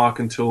open the park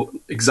until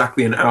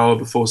exactly an hour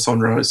before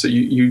sunrise. So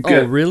you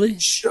get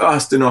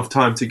just enough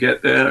time to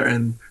get there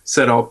and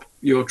set up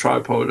your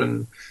tripod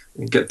and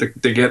get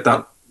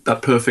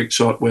that perfect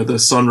shot where the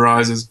sun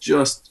rises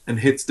just and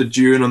hits the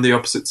dune on the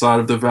opposite side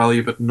of the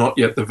valley, but not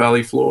yet the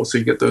valley floor. So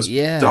you get those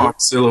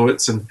dark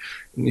silhouettes and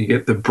you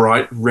get the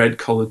bright red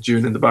colored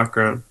dune in the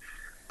background.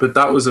 But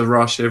that was a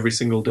rush every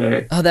single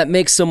day. Oh, that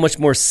makes so much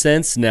more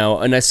sense now.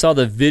 And I saw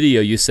the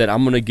video. You said,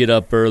 I'm going to get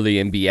up early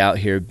and be out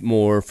here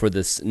more for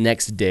this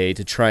next day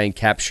to try and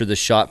capture the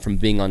shot from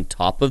being on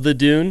top of the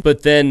dune.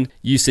 But then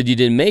you said you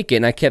didn't make it.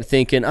 And I kept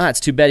thinking, it's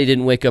too bad you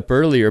didn't wake up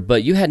earlier.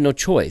 But you had no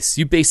choice.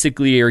 You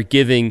basically were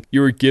given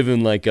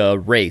like a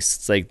race.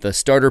 It's like the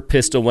starter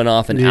pistol went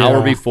off an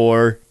hour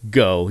before,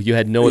 go. You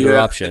had no other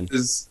option.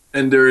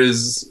 There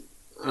is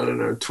I don't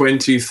know,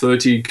 20,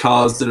 30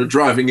 cars that are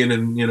driving in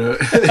and,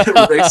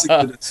 racing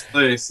to this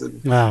place.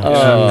 And,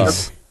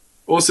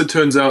 also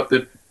turns out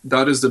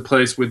that is the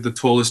place with the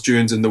tallest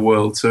dunes in the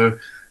world. So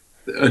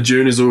a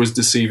dune is always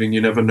deceiving.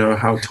 You never know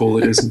how tall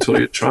it is until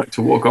you're trying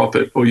to walk up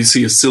it, or you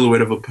see a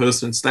silhouette of a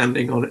person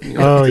standing on it.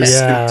 And this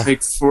is going to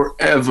take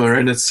forever,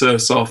 and it's so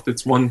soft.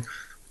 It's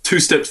 2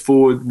 steps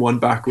forward, 1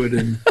 backward,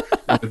 and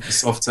the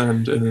soft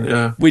sand.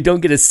 And we don't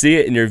get to see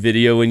it in your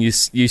video when you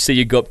say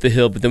you go up the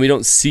hill, but then we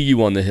don't see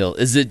you on the hill.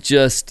 Is it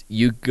just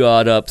you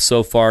got up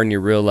so far and you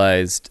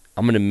realized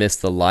I'm going to miss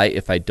the light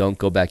if I don't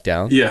go back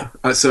down? Yeah.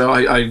 So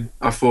I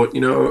thought,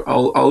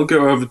 I'll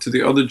go over to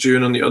the other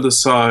dune on the other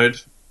side,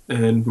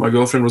 and my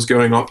girlfriend was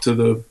going up to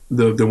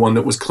the one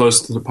that was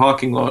close to the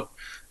parking lot.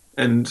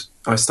 And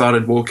I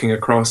started walking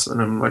across,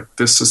 and I'm like,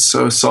 this is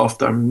so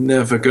soft. I'm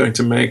never going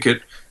to make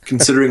it,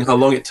 considering how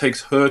long it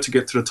takes her to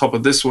get to the top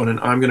of this one. And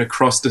I'm going to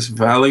cross this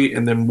valley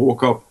and then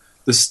walk up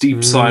the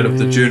steep side of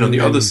the dune on the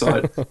other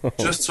side,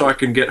 just so I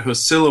can get her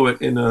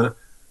silhouette in a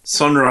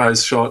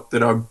sunrise shot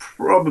that I'm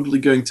probably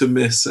going to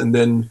miss. And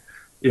then,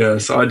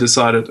 so I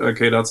decided,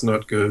 okay, that's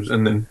not good.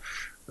 And then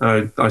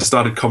I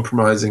started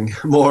compromising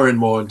more and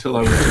more until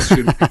I was just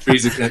shooting the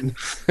trees again.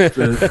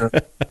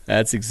 But,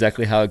 that's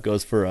exactly how it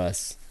goes for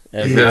us.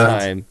 Every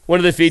time.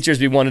 One of the features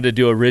we wanted to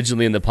do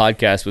originally in the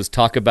podcast was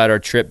talk about our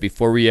trip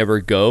before we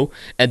ever go,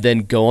 and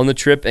then go on the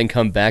trip and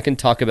come back and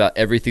talk about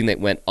everything that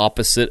went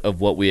opposite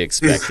of what we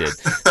expected,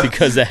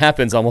 because it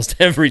happens almost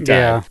every time.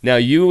 Yeah. Now,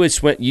 you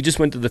just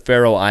went to the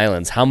Faroe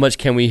Islands. How much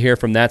can we hear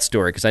from that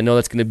story? Because I know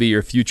that's going to be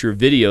your future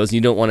videos, and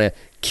you don't want to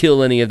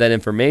kill any of that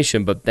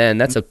information, but then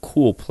that's a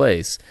cool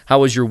place. How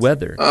was your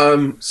weather?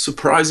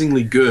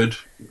 Surprisingly good.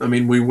 I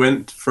mean, we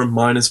went from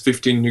minus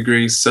 15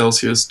 degrees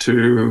Celsius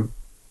to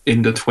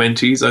in the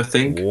 20s, I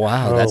think.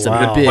 Wow, that's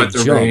a big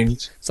jump.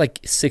 Range. It's like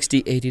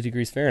 60, 80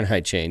 degrees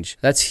Fahrenheit change.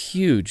 That's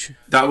huge.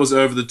 That was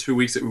over the 2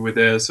 weeks that we were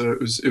there, so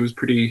it was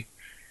pretty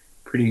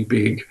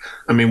big.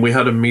 I mean, we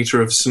had a meter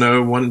of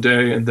snow one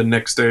day, and the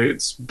next day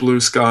it's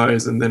blue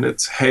skies, and then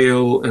it's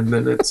hail, and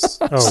then it's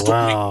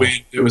storming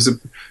wind. It was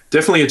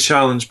definitely a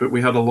challenge, but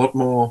we had a lot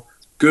more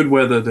good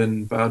weather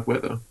than bad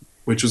weather,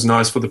 which was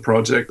nice for the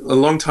project. A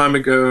long time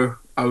ago,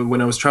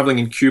 when I was traveling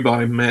in Cuba,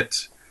 I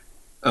met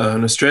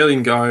an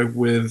Australian guy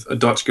with a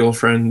Dutch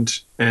girlfriend,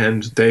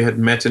 and they had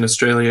met in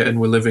Australia and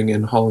were living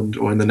in Holland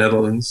or in the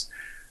Netherlands.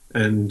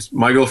 And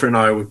my girlfriend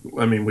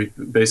and we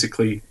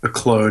basically a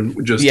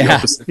clone, just the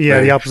opposite.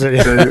 Yeah, the opposite.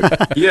 Yeah.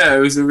 So, it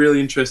was a really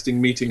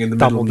interesting meeting in the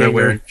middle of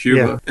nowhere in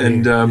Cuba. Yeah.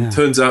 And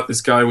turns out this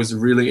guy was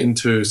really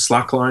into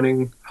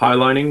slacklining,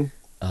 highlining.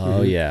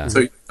 Oh, yeah.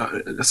 So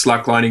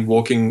slacklining,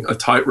 walking a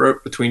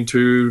tightrope between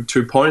two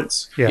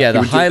points. Yeah, the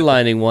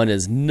highlining one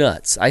is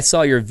nuts. I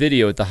saw your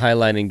video with the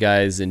highlining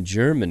guys in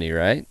Germany,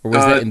 right? Or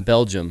was that in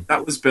Belgium?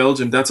 That was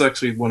Belgium. That's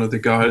actually one of the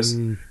guys.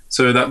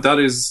 So that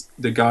is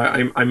the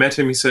guy. I met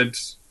him. He said,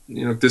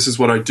 this is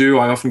what I do.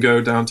 I often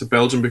go down to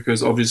Belgium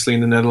because obviously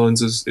in the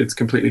Netherlands it's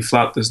completely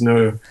flat. There's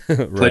no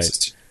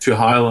places to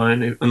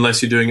highline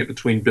unless you're doing it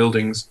between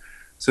buildings.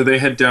 So they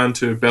head down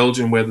to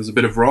Belgium where there's a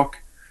bit of rock,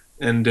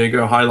 and they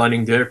go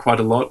highlining there quite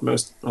a lot,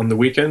 most on the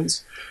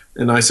weekends.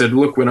 And I said,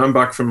 look, when I'm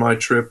back from my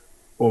trip,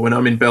 or when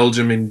I'm in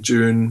Belgium in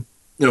June,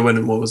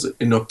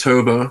 in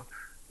October,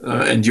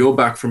 and you're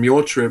back from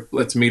your trip,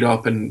 let's meet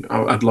up, and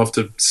I'd love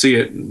to see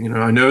it.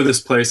 I know this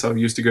place. I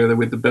used to go there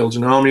with the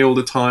Belgian army all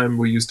the time.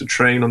 We used to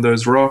train on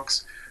those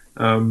rocks.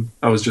 I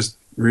was just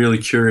really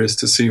curious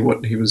to see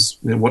what he was,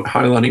 what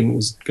highlining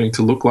was going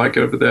to look like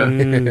over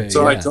there.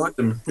 So I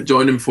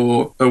joined him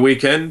for a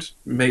weekend,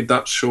 made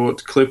that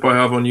short clip I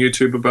have on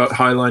YouTube about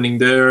highlining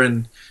there,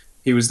 and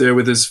he was there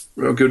with his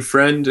good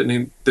friend,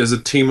 and there's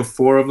a team of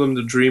 4 of them,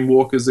 the Dream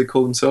Walkers they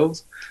call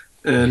themselves,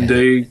 and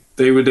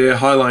they were there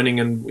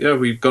highlining, and yeah,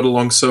 we got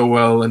along so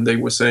well. And they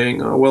were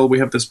saying, "Oh well, we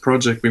have this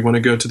project. We want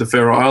to go to the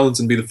Faroe Islands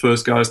and be the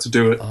first guys to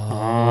do it."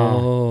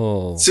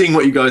 Oh, Seeing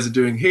what you guys are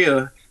doing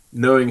here,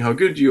 knowing how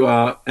good you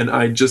are, and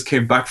I just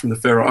came back from the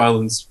Faroe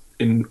Islands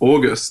in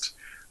August.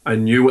 I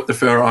knew what the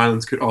Faroe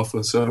Islands could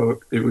offer,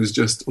 so it was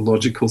just a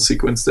logical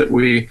sequence that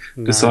we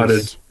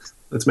decided,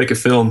 let's make a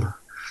film.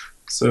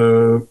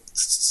 So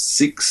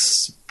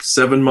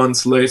 6-7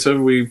 months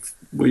later, we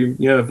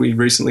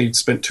recently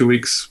spent 2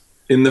 weeks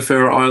in the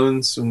Faroe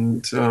Islands,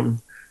 and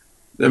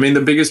I mean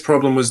the biggest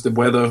problem was the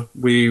weather.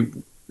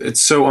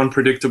 It's so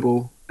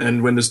unpredictable,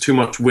 and when there's too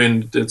much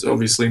wind, it's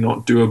obviously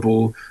not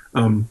doable.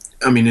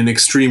 I mean, in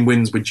extreme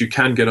winds, which you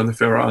can get on the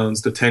Faroe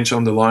Islands, the tension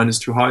on the line is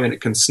too high and it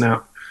can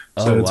snap.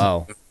 So it's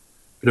a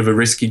bit of a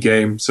risky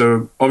game.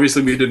 So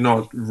obviously we did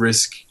not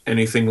risk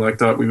anything like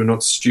that. We were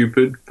not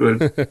stupid,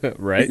 but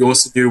right. We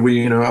also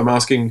knew I'm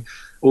asking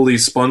all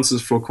these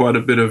sponsors for quite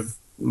a bit of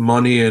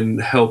money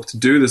and help to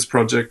do this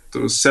project.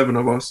 There was 7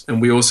 of us,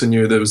 and we also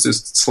knew there was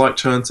this slight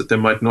chance that there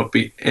might not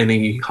be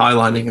any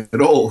highlining at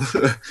all,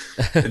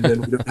 and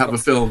then we don't have a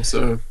film.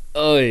 So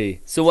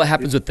what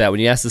happens with that when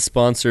you ask the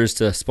sponsors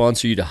to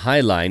sponsor you to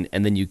highline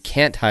and then you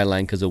can't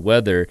highline because of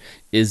weather?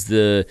 Is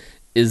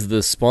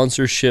the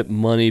sponsorship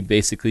money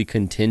basically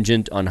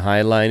contingent on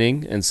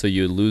highlining, and so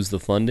you lose the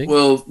funding?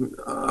 Well,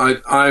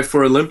 I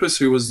for Olympus,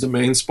 who was the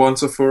main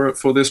sponsor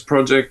for this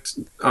project,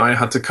 I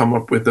had to come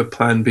up with a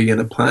plan B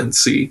and a plan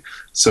C.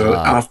 So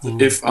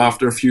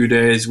after a few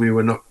days we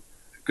were not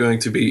going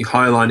to be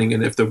highlining,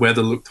 and if the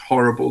weather looked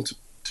horrible,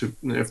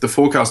 if the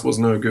forecast was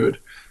no good,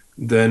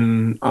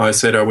 then I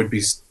said I would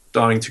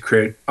start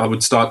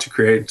to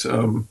create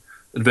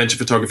adventure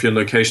photography and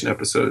location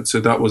episodes.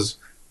 So that was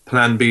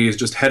plan B, is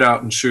just head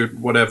out and shoot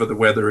whatever the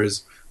weather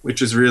is,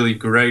 which is really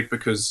great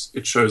because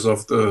it shows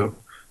off the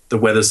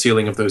weather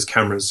sealing of those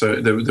cameras. So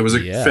there was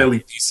a fairly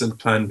decent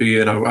plan B,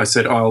 and I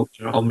said I'll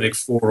make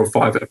 4 or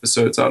 5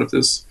 episodes out of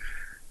this,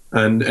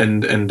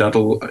 and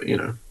that'll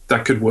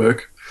that could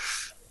work.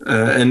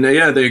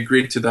 They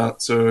agreed to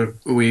that. So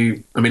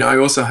I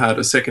also had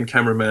a second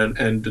cameraman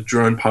and a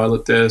drone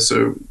pilot there,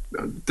 so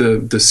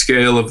the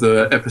scale of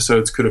the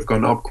episodes could have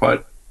gone up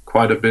quite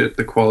a bit,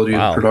 the quality of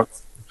the production.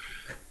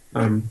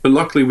 But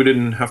luckily we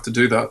didn't have to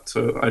do that,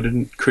 so I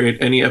didn't create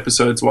any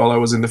episodes while I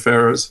was in the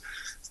Faroes.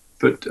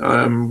 But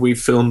we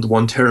filmed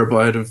 1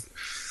 terabyte of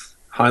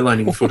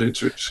highlining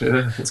footage, which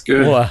it's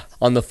good.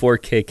 On the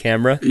 4K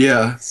camera?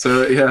 Yeah,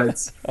 so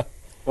it's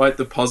quite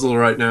the puzzle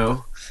right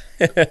now.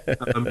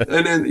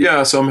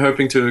 So I'm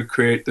hoping to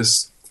create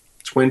this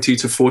 20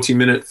 to 40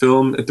 minute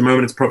film. At the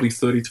moment it's probably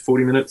 30 to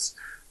 40 minutes.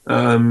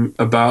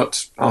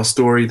 About our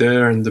story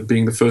there and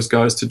being the first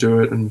guys to do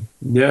it, and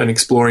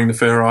exploring the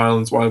Faroe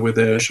Islands while we're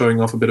there,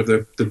 showing off a bit of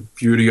the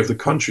beauty of the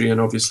country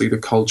and obviously the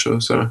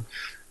culture. So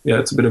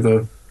it's a bit of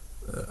a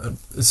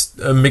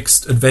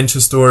mixed adventure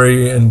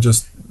story and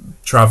just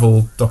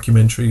travel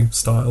documentary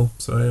style.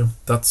 So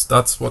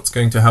that's what's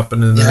going to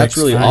happen in the next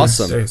really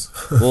awesome days.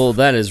 Well,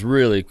 that is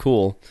really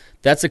cool.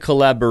 That's a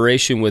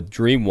collaboration with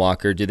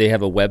Dreamwalker. Do they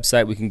have a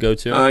website we can go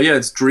to?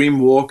 It's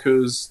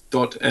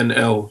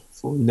dreamwalkers.nl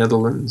for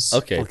Netherlands.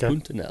 Okay.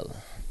 .nl.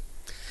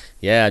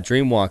 Yeah,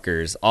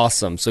 Dreamwalkers.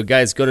 Awesome. So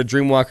guys, go to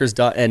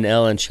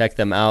dreamwalkers.nl and check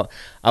them out.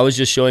 I was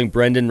just showing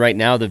Brendan right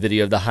now the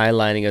video of the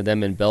highlining of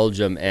them in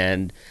Belgium,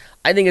 and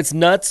I think it's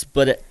nuts,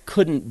 but it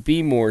couldn't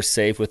be more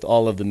safe with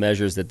all of the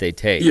measures that they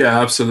take. Yeah,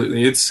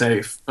 absolutely. It's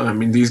safe. I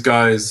mean, these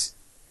guys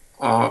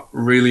are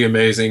really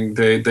amazing.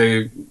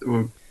 They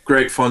were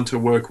great fun to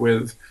work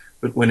with,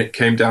 but when it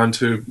came down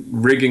to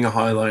rigging a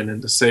highline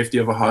and the safety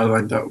of a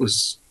highline, that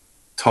was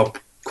top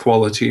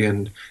quality,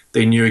 and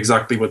they knew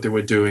exactly what they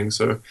were doing.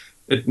 So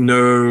at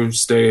no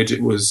stage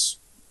it was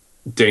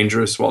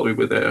dangerous while we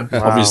were there.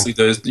 Wow. Obviously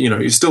there's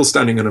you're still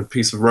standing on a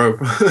piece of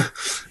rope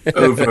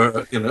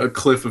over a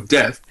cliff of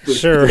death, but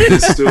sure.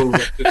 There's still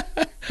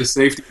the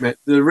safety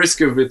the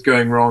risk of it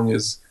going wrong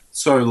is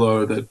so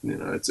low that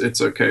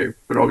it's okay,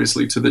 but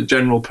obviously to the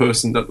general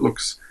person that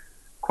looks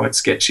quite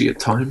sketchy at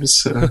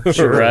times.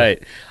 Sure.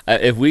 Right.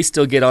 If we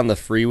still get on the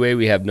freeway,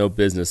 we have no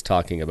business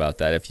talking about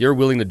that. If you're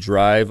willing to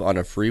drive on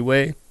a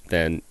freeway,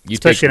 then you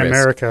especially take in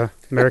risk.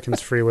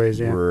 Americans' freeways,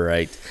 yeah.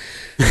 Right.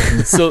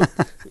 So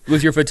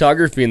with your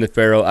photography in the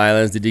Faroe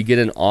Islands, did you get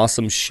an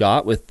awesome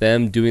shot with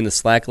them doing the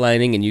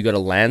slacklining and you got a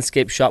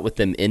landscape shot with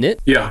them in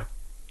it? Yeah,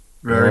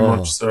 very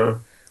much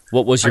so.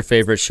 What was your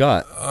favorite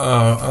shot?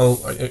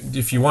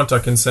 If you want, I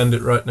can send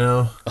it right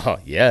now. Oh,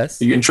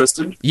 yes. Are you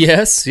interested?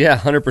 Yes, yeah,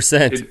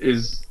 100%. It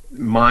is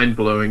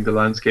mind-blowing, the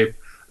landscape.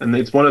 And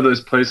it's one of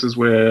those places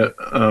where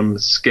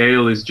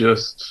scale is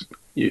just...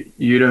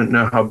 You don't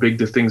know how big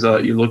the things are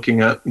that you're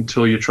looking at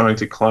until you're trying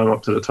to climb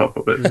up to the top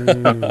of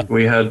it.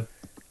 We had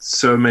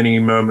so many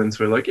moments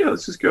where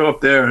let's just go up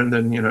there, and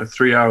then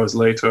 3 hours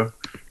later,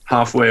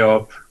 halfway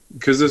up,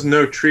 because there's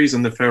no trees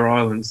on the Faroe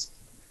Islands.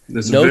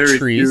 There's very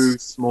few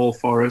small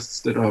forests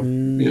that are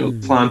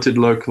planted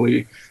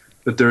locally,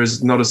 but there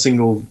is not a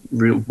single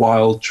real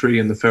wild tree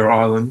in the Faroe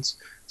Islands.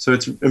 So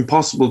it's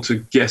impossible to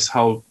guess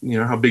how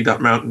big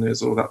that mountain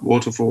is, or that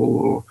waterfall,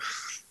 or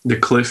the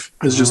cliff.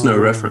 There's just no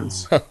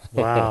reference.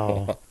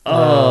 Wow.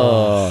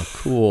 Oh,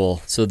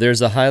 cool. So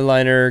there's a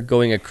highliner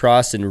going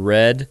across in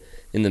red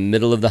in the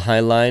middle of the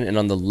highline, and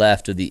on the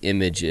left of the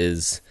image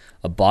is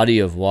a body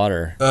of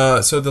water.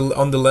 So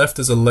on the left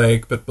is a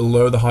lake, but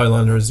below the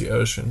highliner is the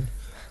ocean.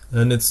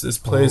 And it's this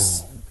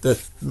place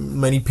that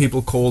many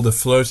people call the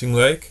floating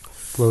lake.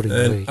 Floating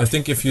lake. I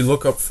think if you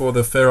look up for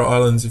the Faroe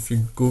Islands, if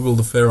you Google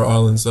the Faroe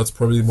Islands, that's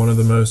probably one of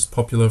the most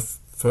popular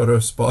photo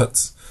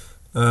spots.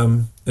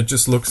 It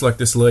just looks like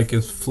this lake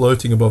is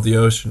floating above the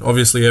ocean.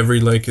 Obviously, every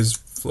lake is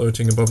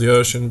floating above the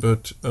ocean,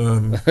 but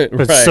But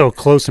it's so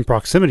close in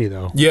proximity,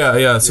 though.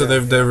 yeah. So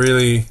they're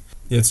really.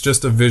 It's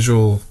just a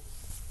visual,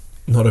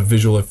 not a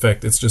visual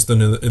effect. It's just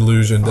an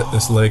illusion that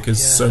this lake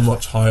is so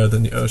much higher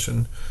than the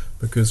ocean,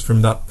 because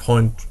from that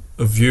point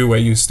of view where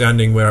you're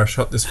standing, where I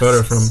shot this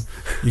photo from,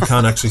 you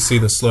can't actually see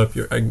the slope.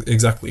 You're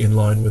exactly in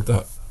line with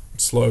that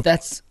slope.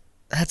 That's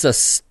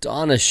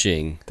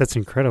astonishing. That's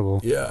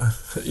incredible. Yeah.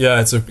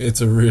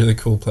 It's a really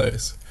cool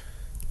place.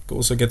 It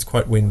also gets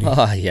quite windy.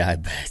 Oh, yeah, I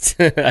bet.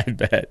 I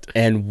bet.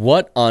 And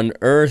what on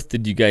earth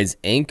did you guys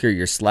anchor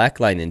your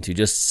slackline into?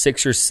 Just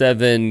 6 or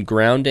 7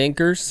 ground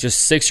anchors?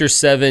 Just 6 or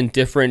 7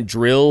 different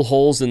drill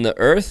holes in the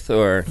earth?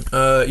 Or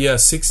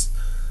 6,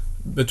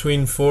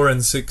 between 4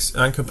 and 6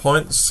 anchor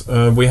points.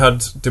 We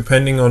had,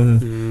 depending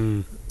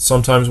on,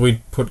 sometimes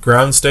we'd put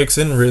ground stakes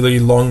in, really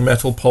long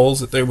metal poles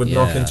that they would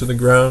knock into the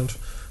ground,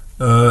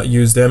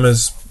 use them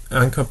as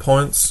anchor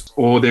points.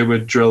 Or they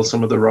would drill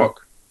some of the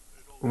rock.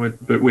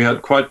 But we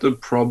had quite the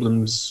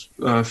problems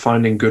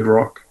finding good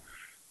rock.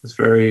 There's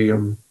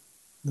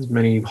there's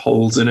many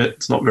holes in it.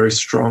 It's not very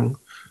strong,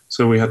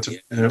 so we had to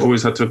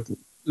always had to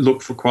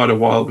look for quite a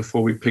while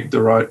before we picked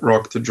the right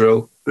rock to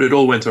drill. But it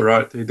all went all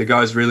right. The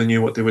guys really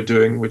knew what they were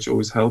doing, which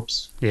always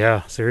helps.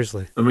 Yeah,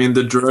 seriously. I mean,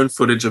 the drone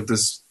footage of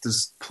this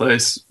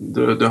place,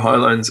 the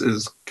Highlines,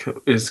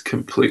 is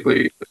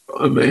completely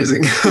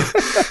amazing.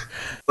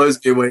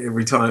 Blows me away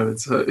every time.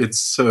 It's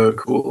so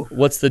cool.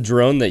 what's the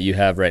drone that you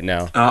have right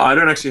now? I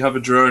don't actually have a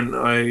drone.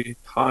 I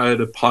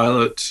hired a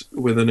pilot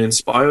with an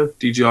Inspire,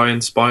 DJI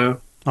Inspire,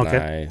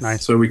 Okay,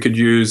 nice. so we could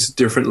use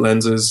different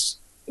lenses,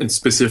 and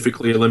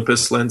specifically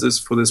Olympus lenses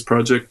for this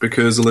project,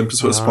 because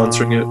Olympus was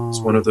sponsoring it. It's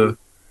one of the,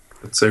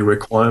 let's say,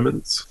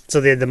 requirements. So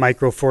they had the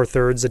micro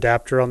 4/3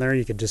 adapter on there.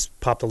 You could just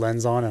pop the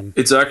lens on and...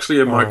 It's actually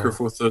a micro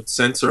four third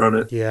sensor on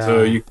it. Yeah.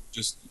 So you can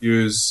just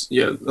use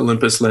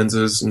Olympus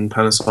lenses and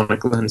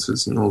Panasonic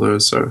lenses and all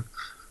those. So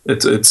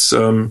it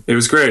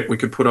was great. We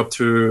could put up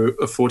to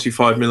a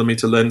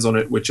 45mm lens on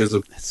it, which is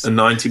a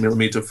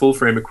 90mm full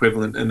frame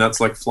equivalent, and that's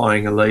like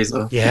flying a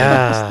laser.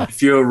 Yeah.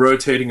 If you're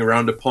rotating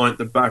around a point,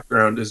 the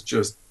background is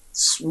just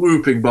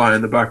swooping by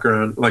in the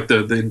background, like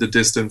in the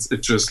distance.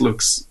 It just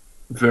looks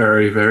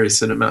very, very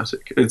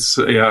cinematic. It's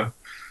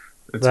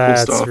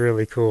That's cool stuff.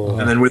 really cool.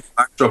 And then with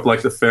a backdrop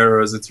like the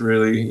Faroes, it's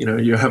really,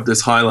 you have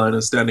this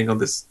highliner standing on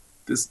this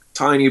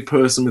tiny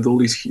person with all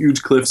these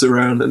huge cliffs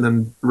around, and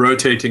then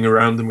rotating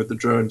around them with the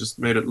drone just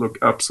made it look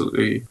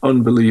absolutely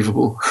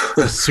unbelievable.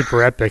 That's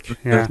super epic.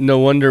 Yeah. No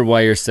wonder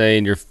why you're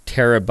saying your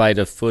terabyte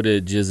of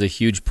footage is a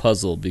huge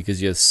puzzle,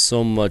 because you have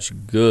so much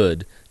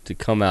good to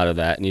come out of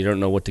that, and you don't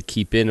know what to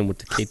keep in and what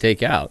to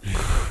take out.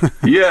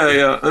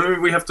 Yeah. I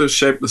mean, we have to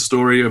shape the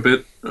story a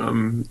bit.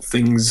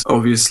 Things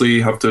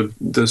obviously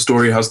the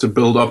story has to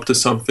build up to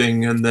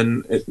something, and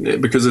then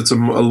because it's a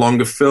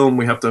longer film,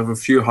 we have to have a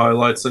few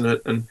highlights in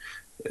it, and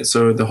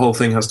so the whole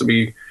thing has to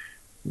be.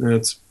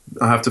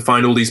 I have to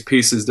find all these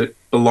pieces that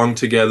belong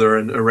together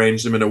and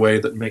arrange them in a way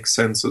that makes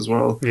sense as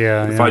well.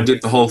 Yeah. If I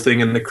did the whole thing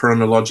in the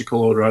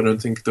chronological order, I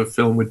don't think the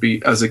film would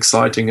be as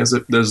exciting as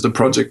the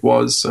project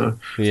was. So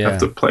I have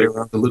to play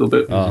around a little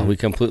bit. Oh, we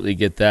completely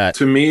get that.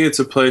 To me, it's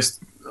a place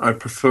I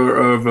prefer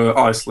over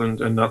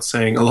Iceland, and that's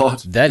saying a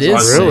lot. That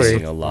is Really?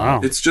 saying a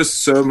lot. Wow. It's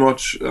just so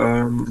much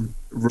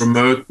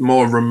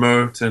more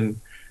remote,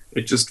 and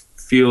it just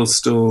feels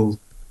still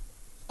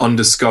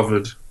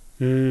undiscovered.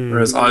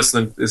 Whereas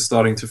Iceland is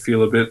starting to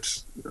feel a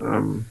bit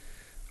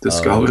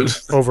discovered.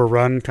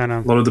 Overrun, kind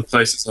of. A lot of the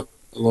places have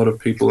a lot of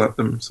people at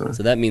them. So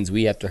So that means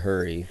we have to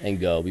hurry and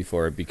go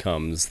before it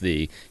becomes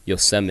the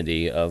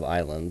Yosemite of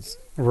islands.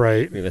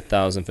 Right. We have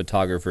 1,000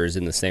 photographers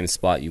in the same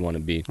spot you want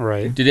to be.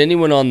 Right. Did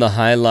anyone on the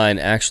High Line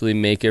actually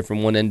make it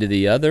from one end to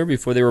the other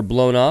before they were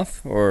blown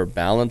off or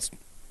balance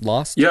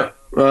lost? yeah,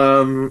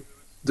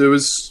 there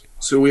was.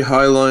 So we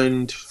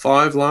highlined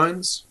 5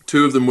 lines.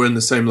 2 of them were in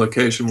the same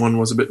location. One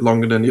was a bit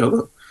longer than the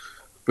other.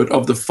 But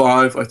of the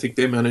 5, I think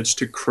they managed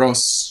to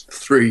cross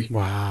 3.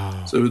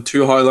 Wow. So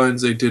 2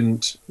 highlines they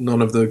didn't.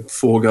 None of the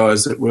 4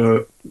 guys that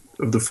were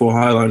of the 4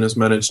 highliners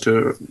managed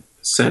to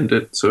send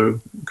it. So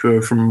go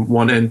from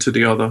one end to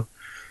the other.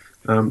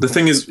 The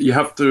thing is, you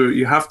have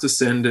to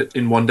send it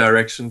in one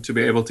direction to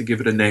be able to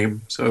give it a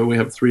name. So we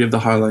have 3 of the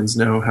highlines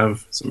now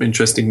have some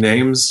interesting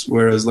names,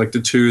 whereas like the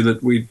 2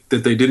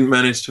 that they didn't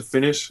manage to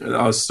finish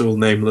are still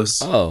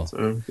nameless. Oh,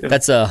 so, yeah.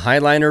 that's a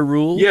Highliner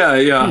rule?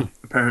 Yeah,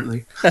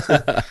 apparently.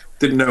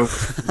 Didn't know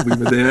we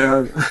were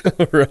there.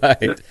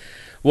 Right.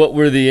 What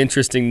were the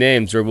interesting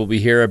names, or will we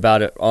hear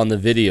about it on the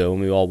video when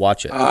we all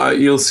watch it?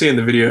 You'll see in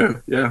the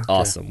video, yeah.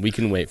 Awesome. We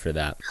can wait for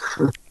that.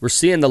 We're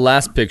seeing the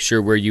last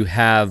picture where you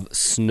have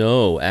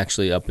snow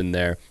actually up in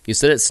there. You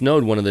said it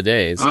snowed one of the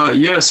days.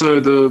 Yeah, so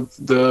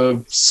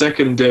the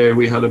second day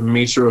we had a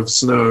meter of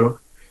snow,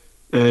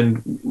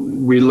 and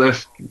we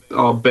left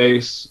our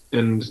base,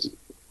 and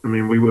I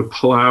mean, we were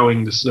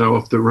plowing the snow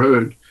off the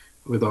road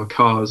with our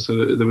cars,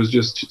 so there was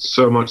just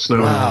so much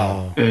snow.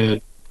 Wow.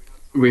 And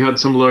we had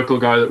some local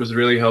guy that was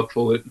really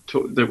helpful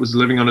that was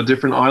living on a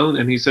different island,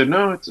 and he said,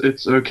 no,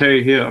 it's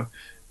okay here.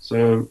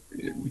 So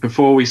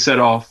before we set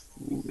off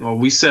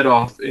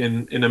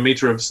in a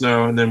meter of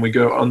snow, and then we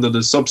go under the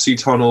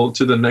subsea tunnel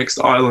to the next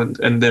island,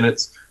 and then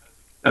it's,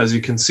 as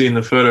you can see in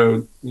the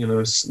photo,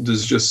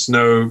 there's just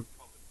snow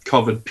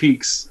covered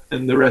peaks,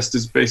 and the rest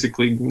is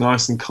basically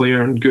nice and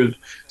clear and good.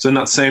 So in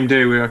that same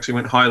day we actually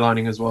went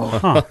highlining as well.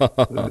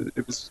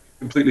 It was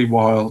completely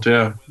wild.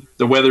 Yeah,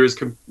 the weather is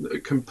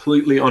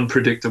completely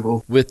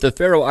unpredictable. With the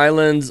Faroe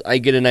Islands, I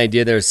get an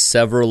idea there's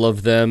several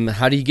of them.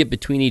 How do you get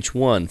between each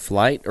one?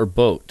 Flight or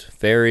boat?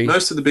 Ferry?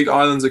 Most of the big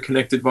islands are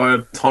connected by a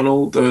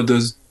tunnel.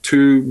 There's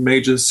 2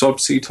 major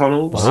subsea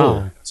tunnels.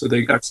 Wow. So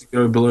they actually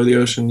go below the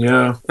ocean,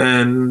 yeah.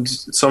 And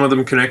some of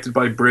them connected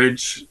by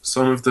bridge.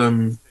 Some of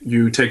them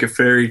you take a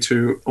ferry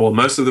to, or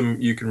most of them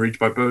you can reach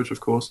by boat, of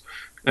course.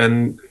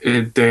 And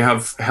they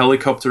have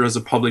helicopter as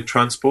a public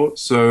transport.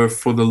 So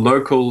for the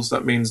locals,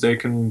 that means they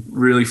can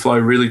really fly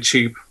really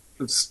cheap.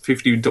 It's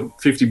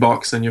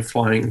 $50 and you're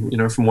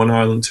flying, from one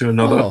island to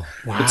another. Oh,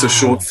 wow. It's a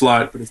short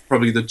flight, but it's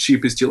probably the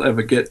cheapest you'll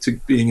ever get to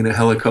being in a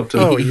helicopter.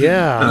 Oh,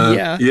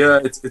 yeah. Yeah,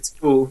 it's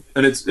cool,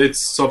 and it's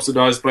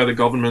subsidized by the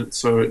government,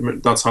 so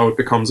that's how it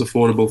becomes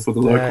affordable for the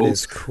locals. That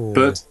is cool.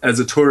 But as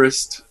a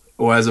tourist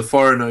or as a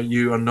foreigner,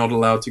 you are not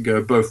allowed to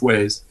go both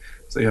ways.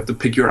 So you have to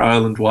pick your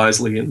island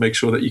wisely and make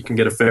sure that you can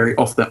get a ferry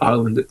off the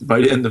island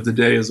by the end of the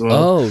day as well.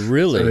 Oh,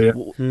 really?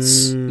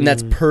 So, yeah. And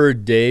that's per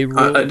day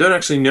rule? I don't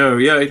actually know.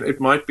 Yeah, it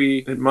might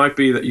be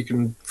that you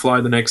can fly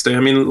the next day.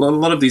 I mean, a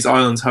lot of these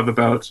islands have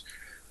about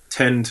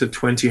 10 to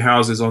 20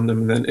 houses on them,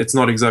 and then it's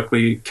not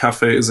exactly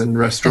cafes and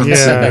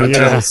restaurants and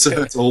hotels.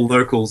 So it's all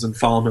locals and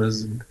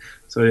farmers. And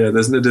so yeah,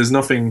 there's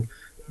nothing.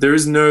 There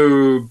is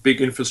no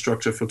big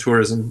infrastructure for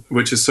tourism,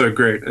 which is so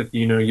great.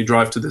 You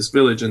drive to this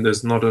village and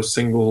there's not a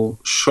single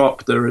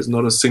shop, there is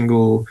not a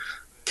single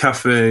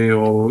cafe,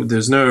 or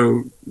there's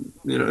no,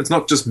 it's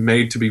not just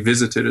made to be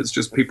visited. It's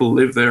just people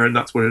live there and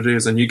that's what it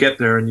is. And you get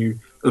there and you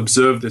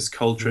observe this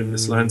culture and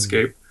this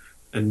landscape,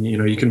 and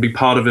you can be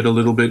part of it a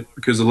little bit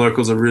because the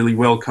locals are really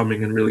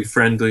welcoming and really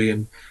friendly,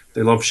 and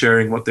they love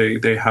sharing what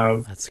they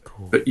have. That's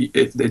cool. But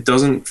it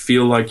doesn't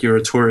feel like you're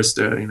a tourist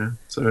there,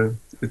 so.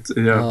 It's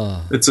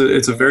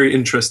a very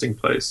interesting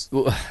place.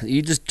 Well,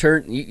 you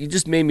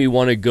just made me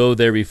want to go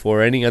there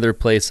before any other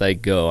place I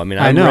go. I mean,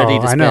 I'm ready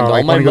to spend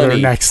all my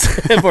money next.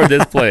 for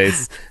this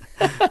place.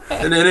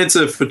 And it's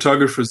a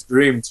photographer's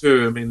dream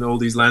too. I mean, all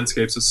these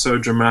landscapes are so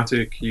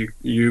dramatic.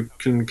 You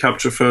can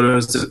capture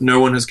photos that no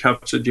one has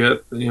captured yet.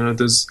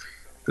 There's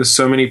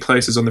so many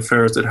places on the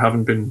Faroes that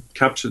haven't been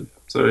captured.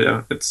 So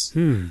yeah,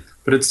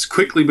 but it's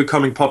quickly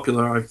becoming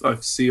popular. I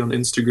see on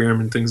Instagram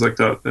and things like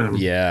that.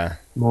 Yeah.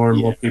 More and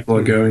more people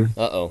are going.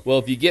 Uh-oh. Well,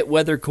 if you get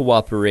weather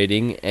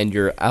cooperating and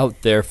you're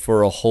out there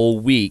for a whole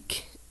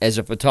week as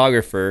a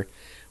photographer,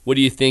 what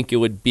do you think it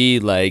would be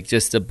like?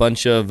 Just a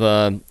bunch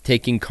of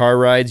taking car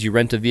rides? You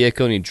rent a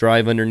vehicle and you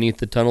drive underneath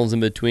the tunnels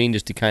in between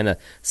just to kind of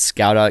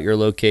scout out your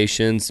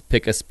locations,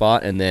 pick a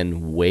spot, and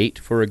then wait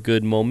for a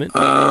good moment?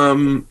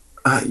 Yeah.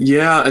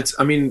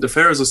 The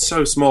Faroes are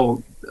so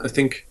small. I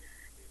think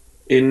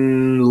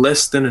in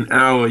less than an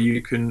hour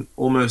you can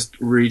almost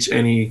reach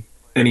any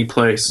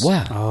place.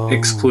 Wow.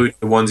 Excluding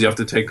the ones you have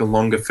to take a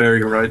longer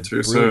ferry ride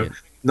through. Brilliant.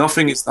 So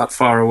nothing is that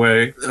far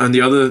away. And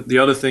the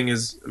other thing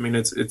is,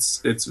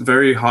 it's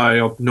very high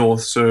up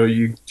north, so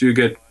you do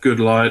get good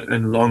light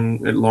and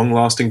long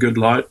lasting good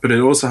light, but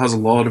it also has a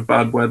lot of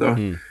bad weather,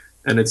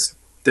 and it's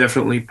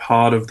definitely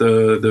part of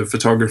the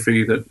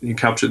photography that you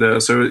capture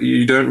there. So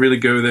you don't really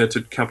go there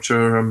to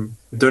capture.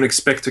 Don't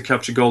expect to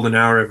capture golden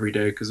hour every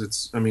day, because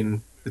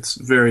it's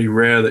very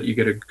rare that you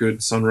get a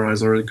good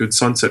sunrise or a good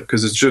sunset,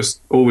 because it's just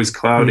always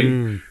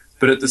cloudy.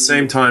 But at the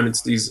same time,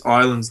 it's these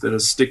islands that are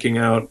sticking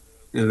out,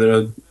 that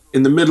are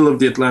in the middle of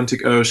the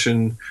Atlantic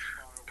Ocean,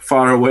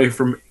 far away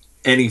from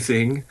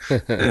anything,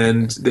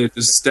 and they're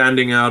just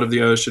standing out of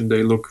the ocean.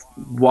 They look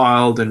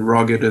wild and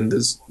rugged, and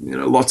there's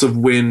lots of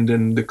wind,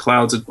 and the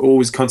clouds are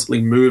always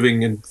constantly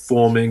moving and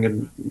forming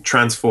and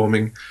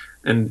transforming,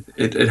 and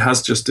it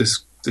has just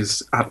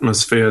this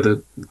atmosphere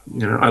that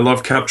I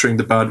love capturing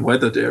the bad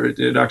weather there.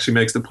 It actually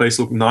makes the place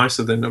look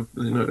nicer than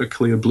a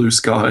clear blue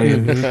sky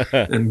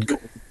and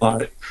golden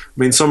light. I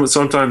mean,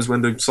 sometimes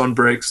when the sun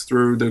breaks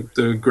through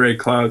the grey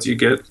clouds, you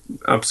get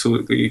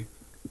absolutely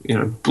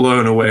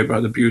blown away by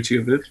the beauty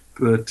of it.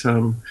 But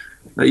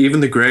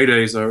even the grey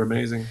days are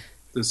amazing.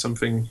 There's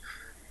something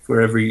for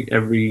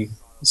every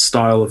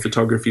style of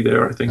photography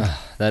there, I think.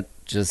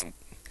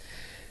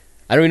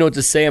 I don't even know what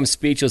to say. I'm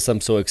speechless.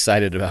 I'm so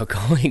excited about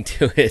going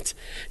to it.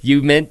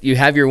 You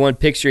have your one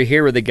picture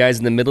here where the guy's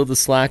in the middle of the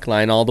slack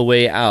line all the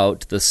way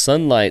out. The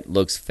sunlight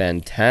looks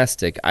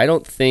fantastic. I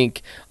don't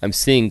think I'm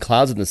seeing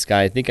clouds in the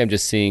sky. I think I'm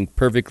just seeing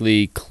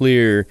perfectly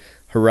clear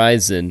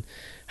horizon.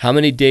 How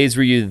many days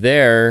were you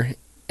there,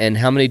 and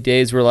how many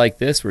days were like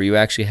this where you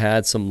actually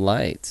had some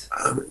light?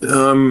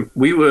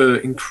 We were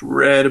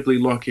incredibly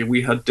lucky.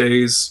 We had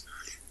days,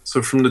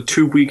 so from the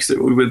 2 weeks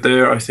that we were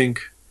there, I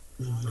think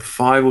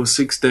 5 or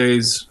 6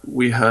 days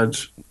we had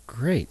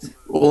Great.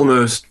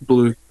 almost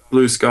blue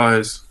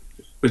skies,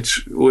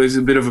 which was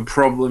a bit of a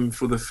problem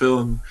for the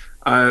film.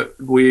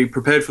 We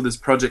prepared for this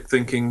project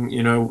thinking,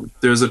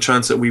 there's a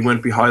chance that we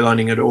won't be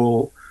highlining at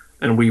all,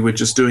 and we were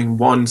just doing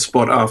one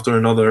spot after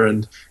another,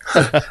 and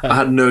I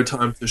had no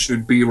time to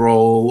shoot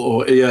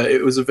B-roll,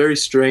 it was a very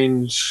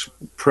strange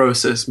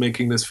process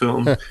making this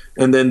film.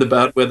 And then the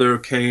bad weather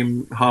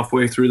came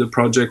halfway through the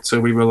project, so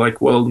we were like,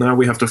 well, now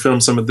we have to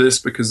film some of this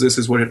because this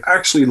is what it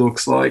actually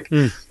looks like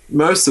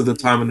most of the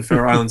time in the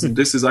Faroe Islands, and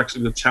this is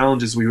actually the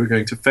challenges we were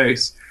going to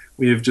face.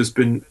 We have just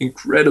been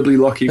incredibly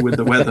lucky with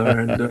the weather,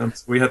 and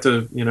we had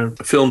to,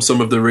 film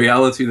some of the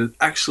reality that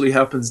actually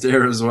happens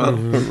there as well.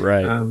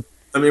 Right.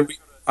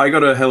 I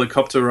got a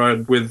helicopter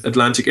ride with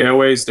Atlantic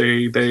Airways.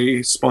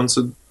 They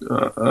sponsored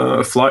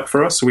a flight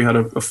for us. So we had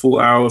a full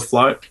hour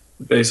flight,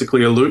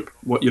 basically a loop,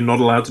 what you're not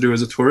allowed to do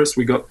as a tourist.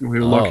 We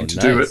were lucky to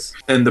do it.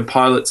 And the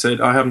pilot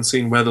said, I haven't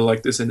seen weather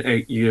like this in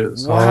 8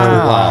 years.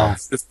 Wow.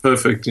 It's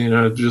perfect,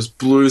 just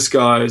blue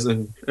skies.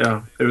 And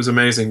it was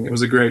amazing. It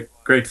was a great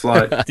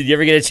flight. Did you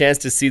ever get a chance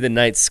to see the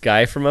night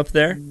sky from up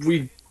there?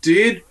 We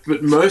did,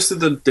 but most of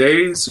the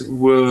days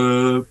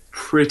were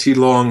pretty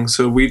long.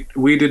 So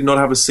we did not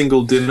have a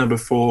single dinner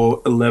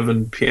before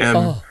 11 p.m.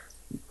 Oh.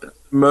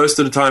 Most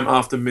of the time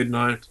after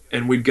midnight,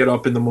 and we'd get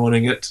up in the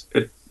morning at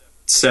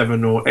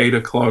 7 or 8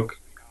 o'clock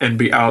and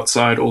be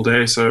outside all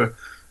day. So,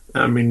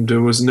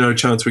 there was no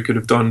chance we could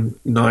have done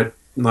night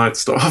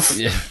stuff.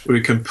 Yeah. We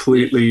were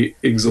completely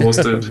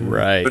exhausted.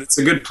 Right. But it's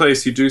a good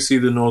place. You do see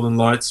the northern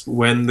lights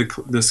when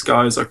the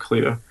skies are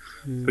clear.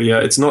 But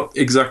it's not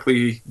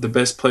exactly the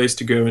best place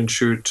to go and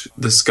shoot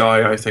the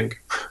sky, I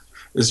think.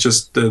 It's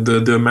just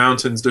the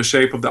mountains, the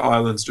shape of the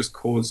islands just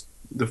cause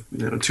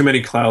too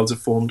many clouds are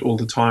formed all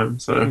the time.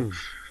 So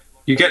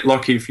you get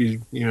lucky if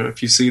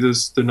you see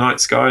the night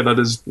sky. That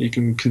is, you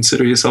can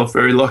consider yourself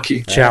very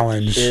lucky.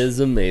 Challenge. That is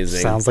amazing.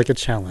 Sounds like a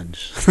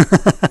challenge.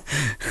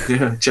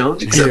 Yeah,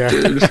 challenge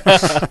accepted.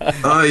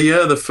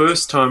 The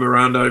first time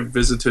around I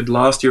visited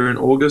last year in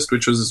August,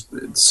 which was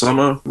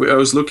summer, I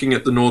was looking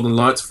at the Northern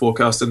Lights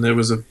forecast, and there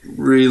was a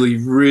really,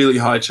 really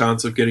high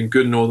chance of getting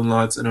good Northern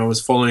Lights. And I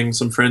was following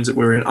some friends that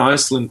were in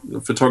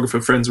Iceland,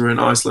 photographer friends were in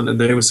Iceland, and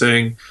they were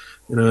saying,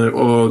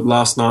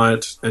 last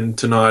night and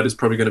tonight is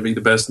probably going to be the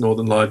best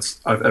Northern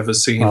Lights I've ever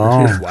seen.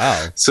 Oh,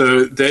 wow.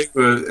 So they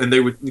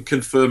were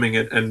confirming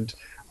it, and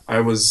I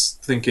was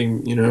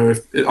thinking,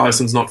 if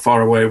Iceland's not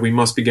far away, we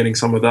must be getting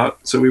some of that.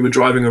 So we were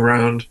driving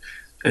around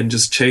and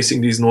just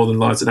chasing these Northern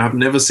Lights, and I've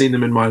never seen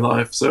them in my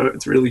life. So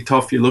it's really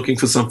tough. You're looking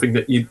for something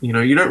that you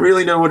don't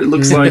really know what it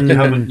looks like.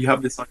 You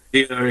have this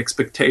idea or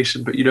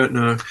expectation, but you don't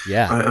know.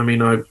 Yeah.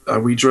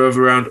 We drove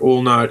around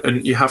all night,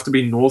 and you have to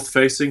be north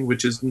facing,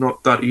 which is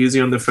not that easy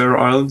on the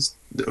Faroe Islands.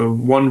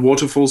 One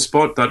waterfall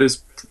spot that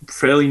is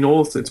fairly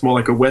north. It's more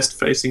like a west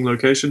facing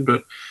location,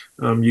 but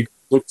you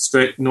look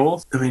straight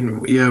north.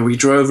 We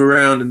drove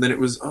around, and then it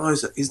was,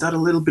 is that a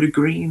little bit of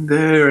green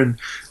there?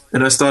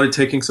 And I started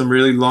taking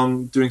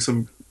doing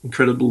some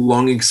incredible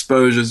long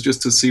exposures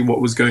just to see what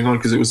was going on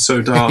because it was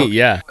so dark.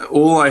 Yeah.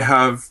 All I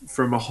have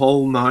from a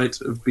whole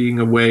night of being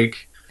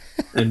awake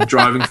and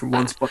driving from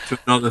one spot to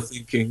another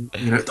thinking,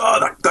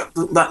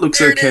 that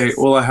looks okay.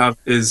 All I have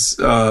is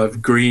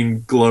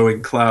green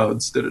glowing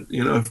clouds that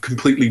are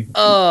completely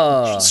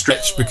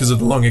Stretched because of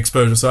the long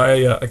exposure. So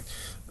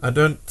I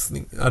don't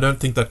think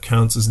that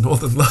counts as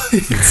Northern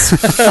Lights.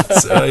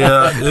 So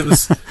it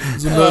was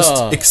the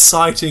most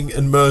exciting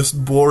and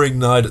most boring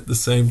night at the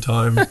same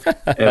time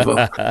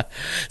ever.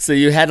 So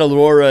you had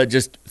Aurora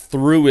just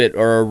through it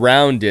or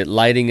around it,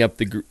 lighting up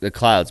the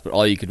clouds, but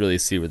all you could really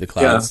see were the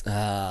clouds.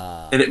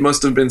 Yeah. And it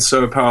must have been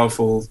so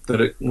powerful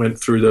that it went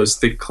through those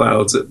thick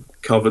clouds that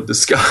covered the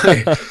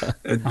sky.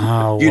 And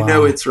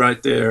it's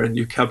right there, and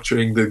you're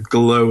capturing the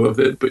glow of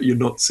it, but you're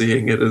not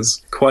seeing it.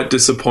 As quite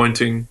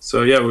disappointing.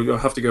 So we'll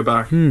have to go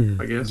back,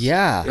 I guess.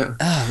 Yeah.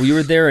 We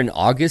were there in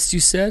August, you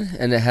said,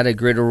 and it had a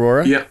great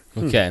aurora? Yeah.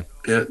 Okay.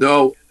 Yeah.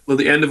 No, well,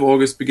 the end of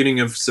August, beginning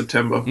of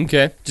September.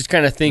 Okay. Just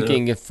kind of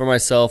thinking for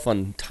myself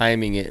on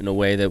timing it in a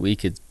way that we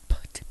could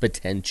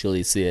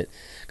potentially see it.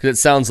 Because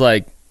it sounds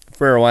like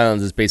Faroe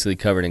Islands is basically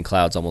covered in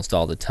clouds almost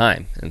all the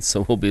time, and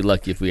so we'll be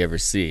lucky if we ever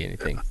see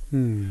anything.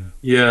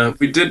 Yeah,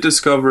 we did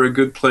discover a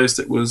good place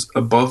that was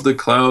above the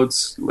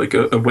clouds, like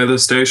a weather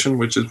station,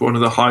 which is one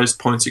of the highest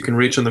points you can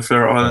reach in the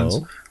Faroe Islands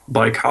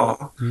by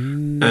car.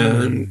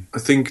 And I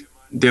think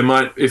there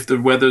might, if the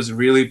weather's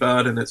really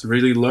bad and it's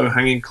really low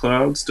hanging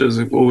clouds, there's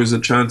always a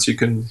chance you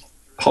can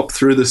pop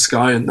through the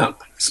sky in that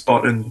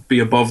spot and be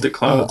above the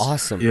clouds. Oh,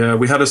 awesome. Yeah,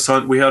 we had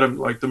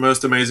like the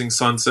most amazing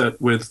sunset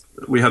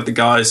we had the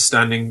guys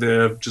standing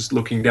there just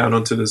looking down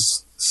onto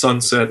this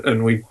sunset,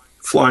 and we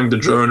flying the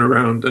drone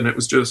around, and it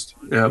was just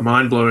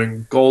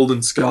mind-blowing.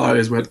 Golden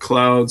skies, we had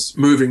clouds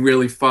moving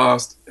really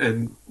fast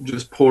and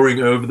just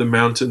pouring over the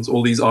mountains,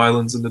 all these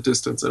islands in the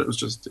distance, and it was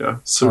just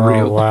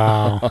surreal.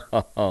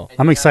 Oh, wow.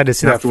 I'm excited to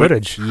see that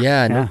footage.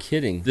 Yeah, no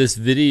kidding. This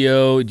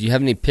video, do you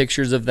have any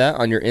pictures of that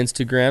on your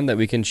Instagram that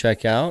we can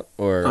check out?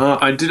 Or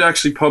I did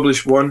actually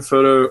publish one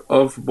photo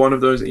of one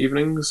of those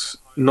evenings,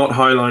 not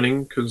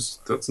highlining because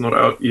that's not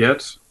out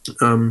yet.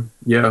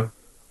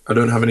 I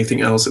don't have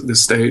anything else at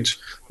this stage.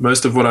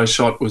 Most of what I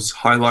shot was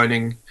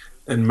highlighting,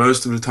 and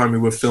most of the time we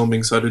were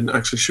filming, so I didn't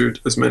actually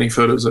shoot as many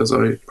photos as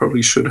I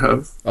probably should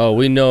have. Oh,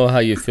 we know how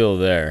you feel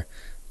there.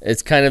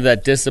 It's kind of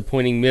that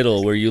disappointing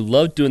middle where you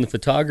love doing the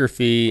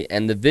photography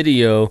and the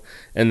video,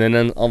 and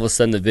then all of a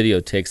sudden the video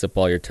takes up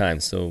all your time.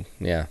 So,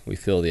 yeah, we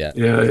feel that.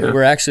 Yeah.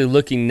 We're actually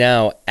looking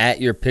now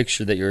at your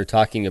picture that you were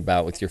talking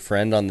about with your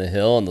friend on the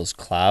hill and those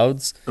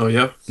clouds. Oh,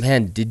 yeah?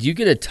 Man, did you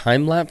get a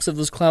time lapse of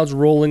those clouds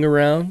rolling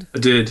around? I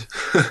did.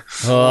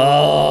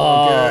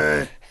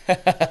 Oh,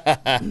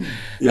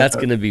 that's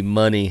going to be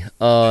money.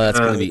 Oh, that's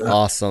going to be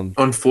awesome.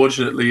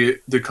 Unfortunately,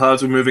 the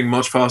clouds were moving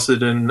much faster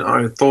than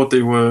I thought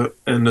they were,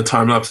 and the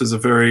time lapse is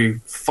the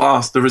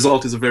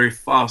result is a very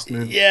fast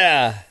move.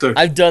 Yeah, So,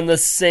 I've done the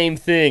same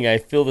thing. I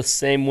feel the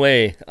same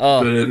way.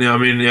 Oh. but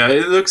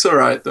it looks all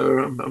right, though.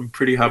 I'm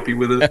pretty happy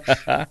with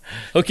it.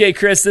 Okay,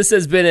 Chris, this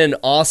has been an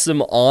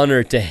awesome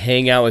honor to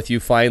hang out with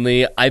you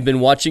finally. I've been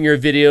watching your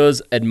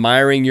videos,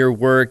 admiring your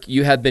work.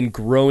 You have been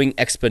growing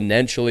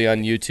exponentially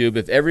on YouTube.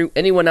 If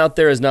anyone out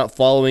there is not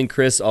following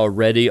Chris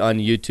already on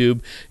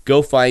YouTube,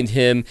 go find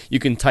him. You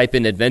can type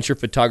in Adventure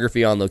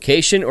Photography on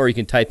Location, or you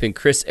can type in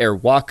Chris Eyre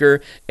Walker.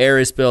 Eyre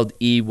is spelled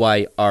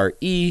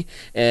E-Y-R-E,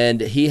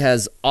 and he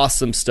has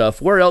awesome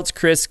stuff. Where else,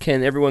 Chris,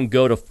 can everyone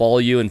go to follow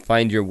you and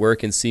find your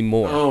work and see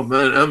more? Oh,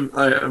 man,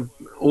 I'm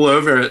all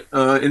over it.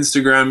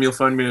 Instagram, you'll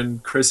find me on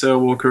Chris Eyre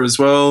Walker as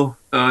well.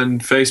 On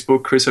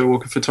Facebook, Chris Eyre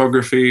Walker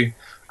Photography.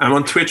 I'm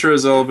on Twitter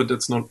as well, but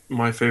that's not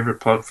my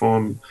favorite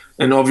platform.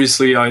 And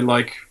obviously, I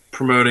like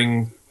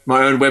promoting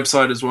my own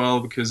website as well,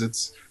 because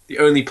it's the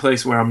only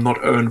place where I'm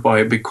not owned by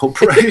a big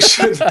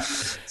corporation.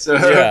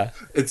 So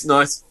it's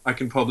nice I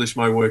can publish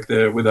my work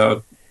there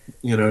without,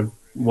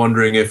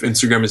 wondering if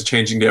Instagram is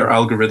changing their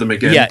algorithm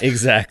again. Yeah,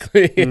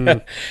 exactly.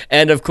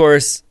 And of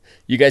course,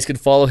 you guys can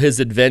follow his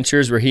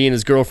adventures where he and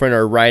his girlfriend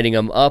are riding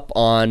them up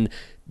on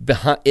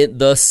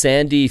the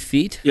Sandy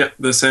Feet. Yeah,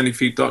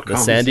 thesandyfeet.com.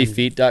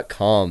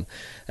 Thesandyfeet.com.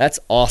 That's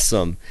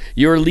awesome.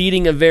 You're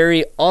leading a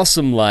very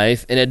awesome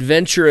life, an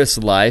adventurous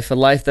life, a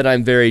life that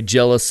I'm very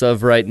jealous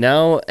of right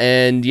now,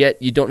 and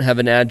yet you don't have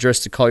an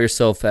address to call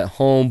yourself at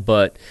home,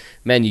 but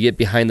man, you get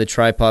behind the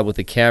tripod with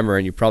a camera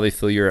and you probably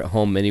feel you're at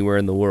home anywhere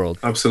in the world.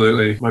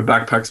 Absolutely. My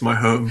backpack's my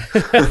home.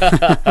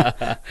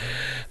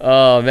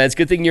 Oh, man, it's a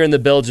good thing you're in the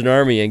Belgian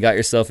army and got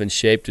yourself in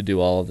shape to do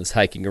all of this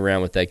hiking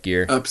around with that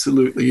gear.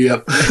 Absolutely,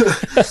 yep.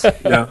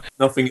 Yeah,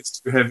 nothing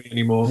is too heavy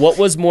anymore. What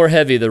was more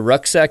heavy, the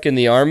rucksack in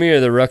the army or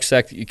the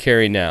rucksack that you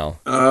carry now?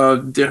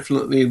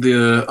 Definitely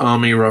the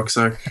army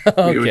rucksack.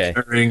 Okay. We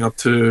were carrying up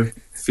to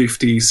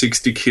 50,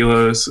 60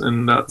 kilos,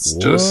 and that's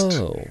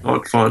just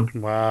not fun.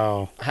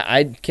 Wow.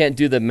 I can't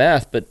do the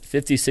math, but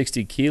 50,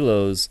 60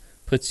 kilos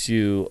puts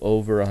you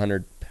over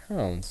 100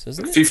 pounds,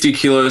 doesn't it? 50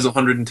 kilos,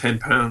 110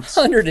 pounds.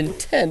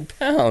 110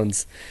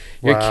 pounds.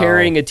 You're Wow.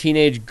 carrying a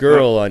teenage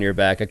girl on your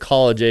back, a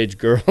college-age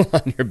girl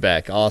on your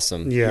back.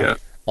 Awesome. Yeah.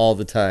 All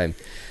the time.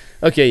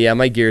 Okay, yeah,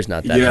 my gear's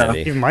not that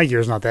heavy. Even my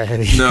gear's not that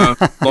heavy. No,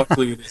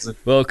 luckily it isn't.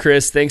 Well,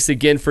 Chris, thanks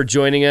again for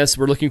joining us.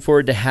 We're looking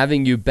forward to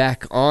having you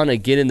back on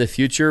again in the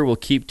future. We'll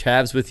keep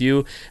tabs with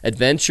you.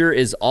 Adventure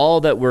is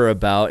all that we're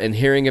about, and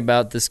hearing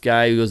about this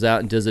guy who goes out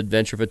and does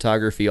adventure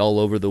photography all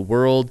over the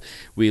world,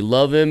 we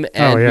love him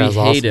and we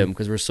hate him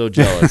because we're so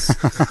jealous.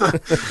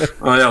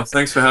 Oh, yeah,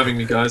 thanks for having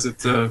me, guys.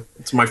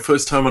 It's my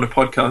first time on a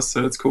podcast,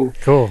 so it's cool.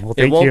 Cool. Well,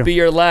 It thank won't you. be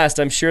your last.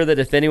 I'm sure that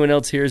if anyone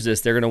else hears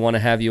this, they're going to want to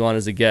have you on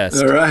as a guest.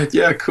 All right,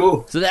 yeah, cool.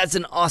 So that's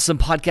an awesome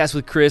podcast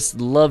with Chris.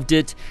 Loved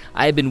it.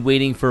 I've been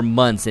waiting for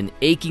months and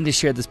aching to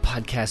share this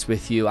podcast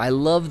with you. I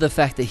love the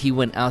fact that he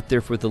went out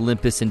there with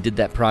Olympus and did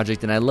that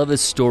project, and I love his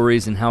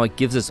stories and how it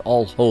gives us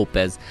all hope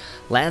as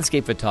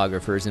landscape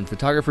photographers and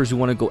photographers who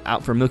want to go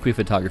out for milkweed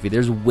photography.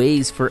 There's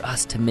ways for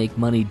us to make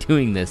money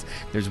doing this.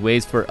 There's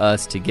ways for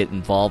us to get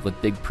involved with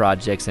big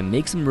projects and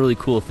make some really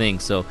cool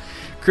things. So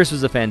Chris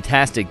was a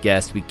fantastic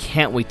guest. We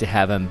can't wait to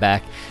have him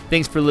back.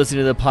 Thanks for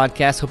listening to the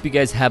podcast. Hope you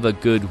guys have a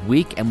good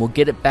week, and we'll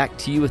get it back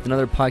to you with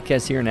another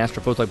podcast here, an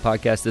Astrophotog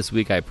podcast this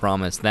week. I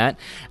promise that.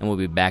 And we'll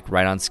be back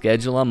right on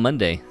schedule on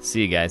Monday.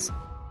 See you guys.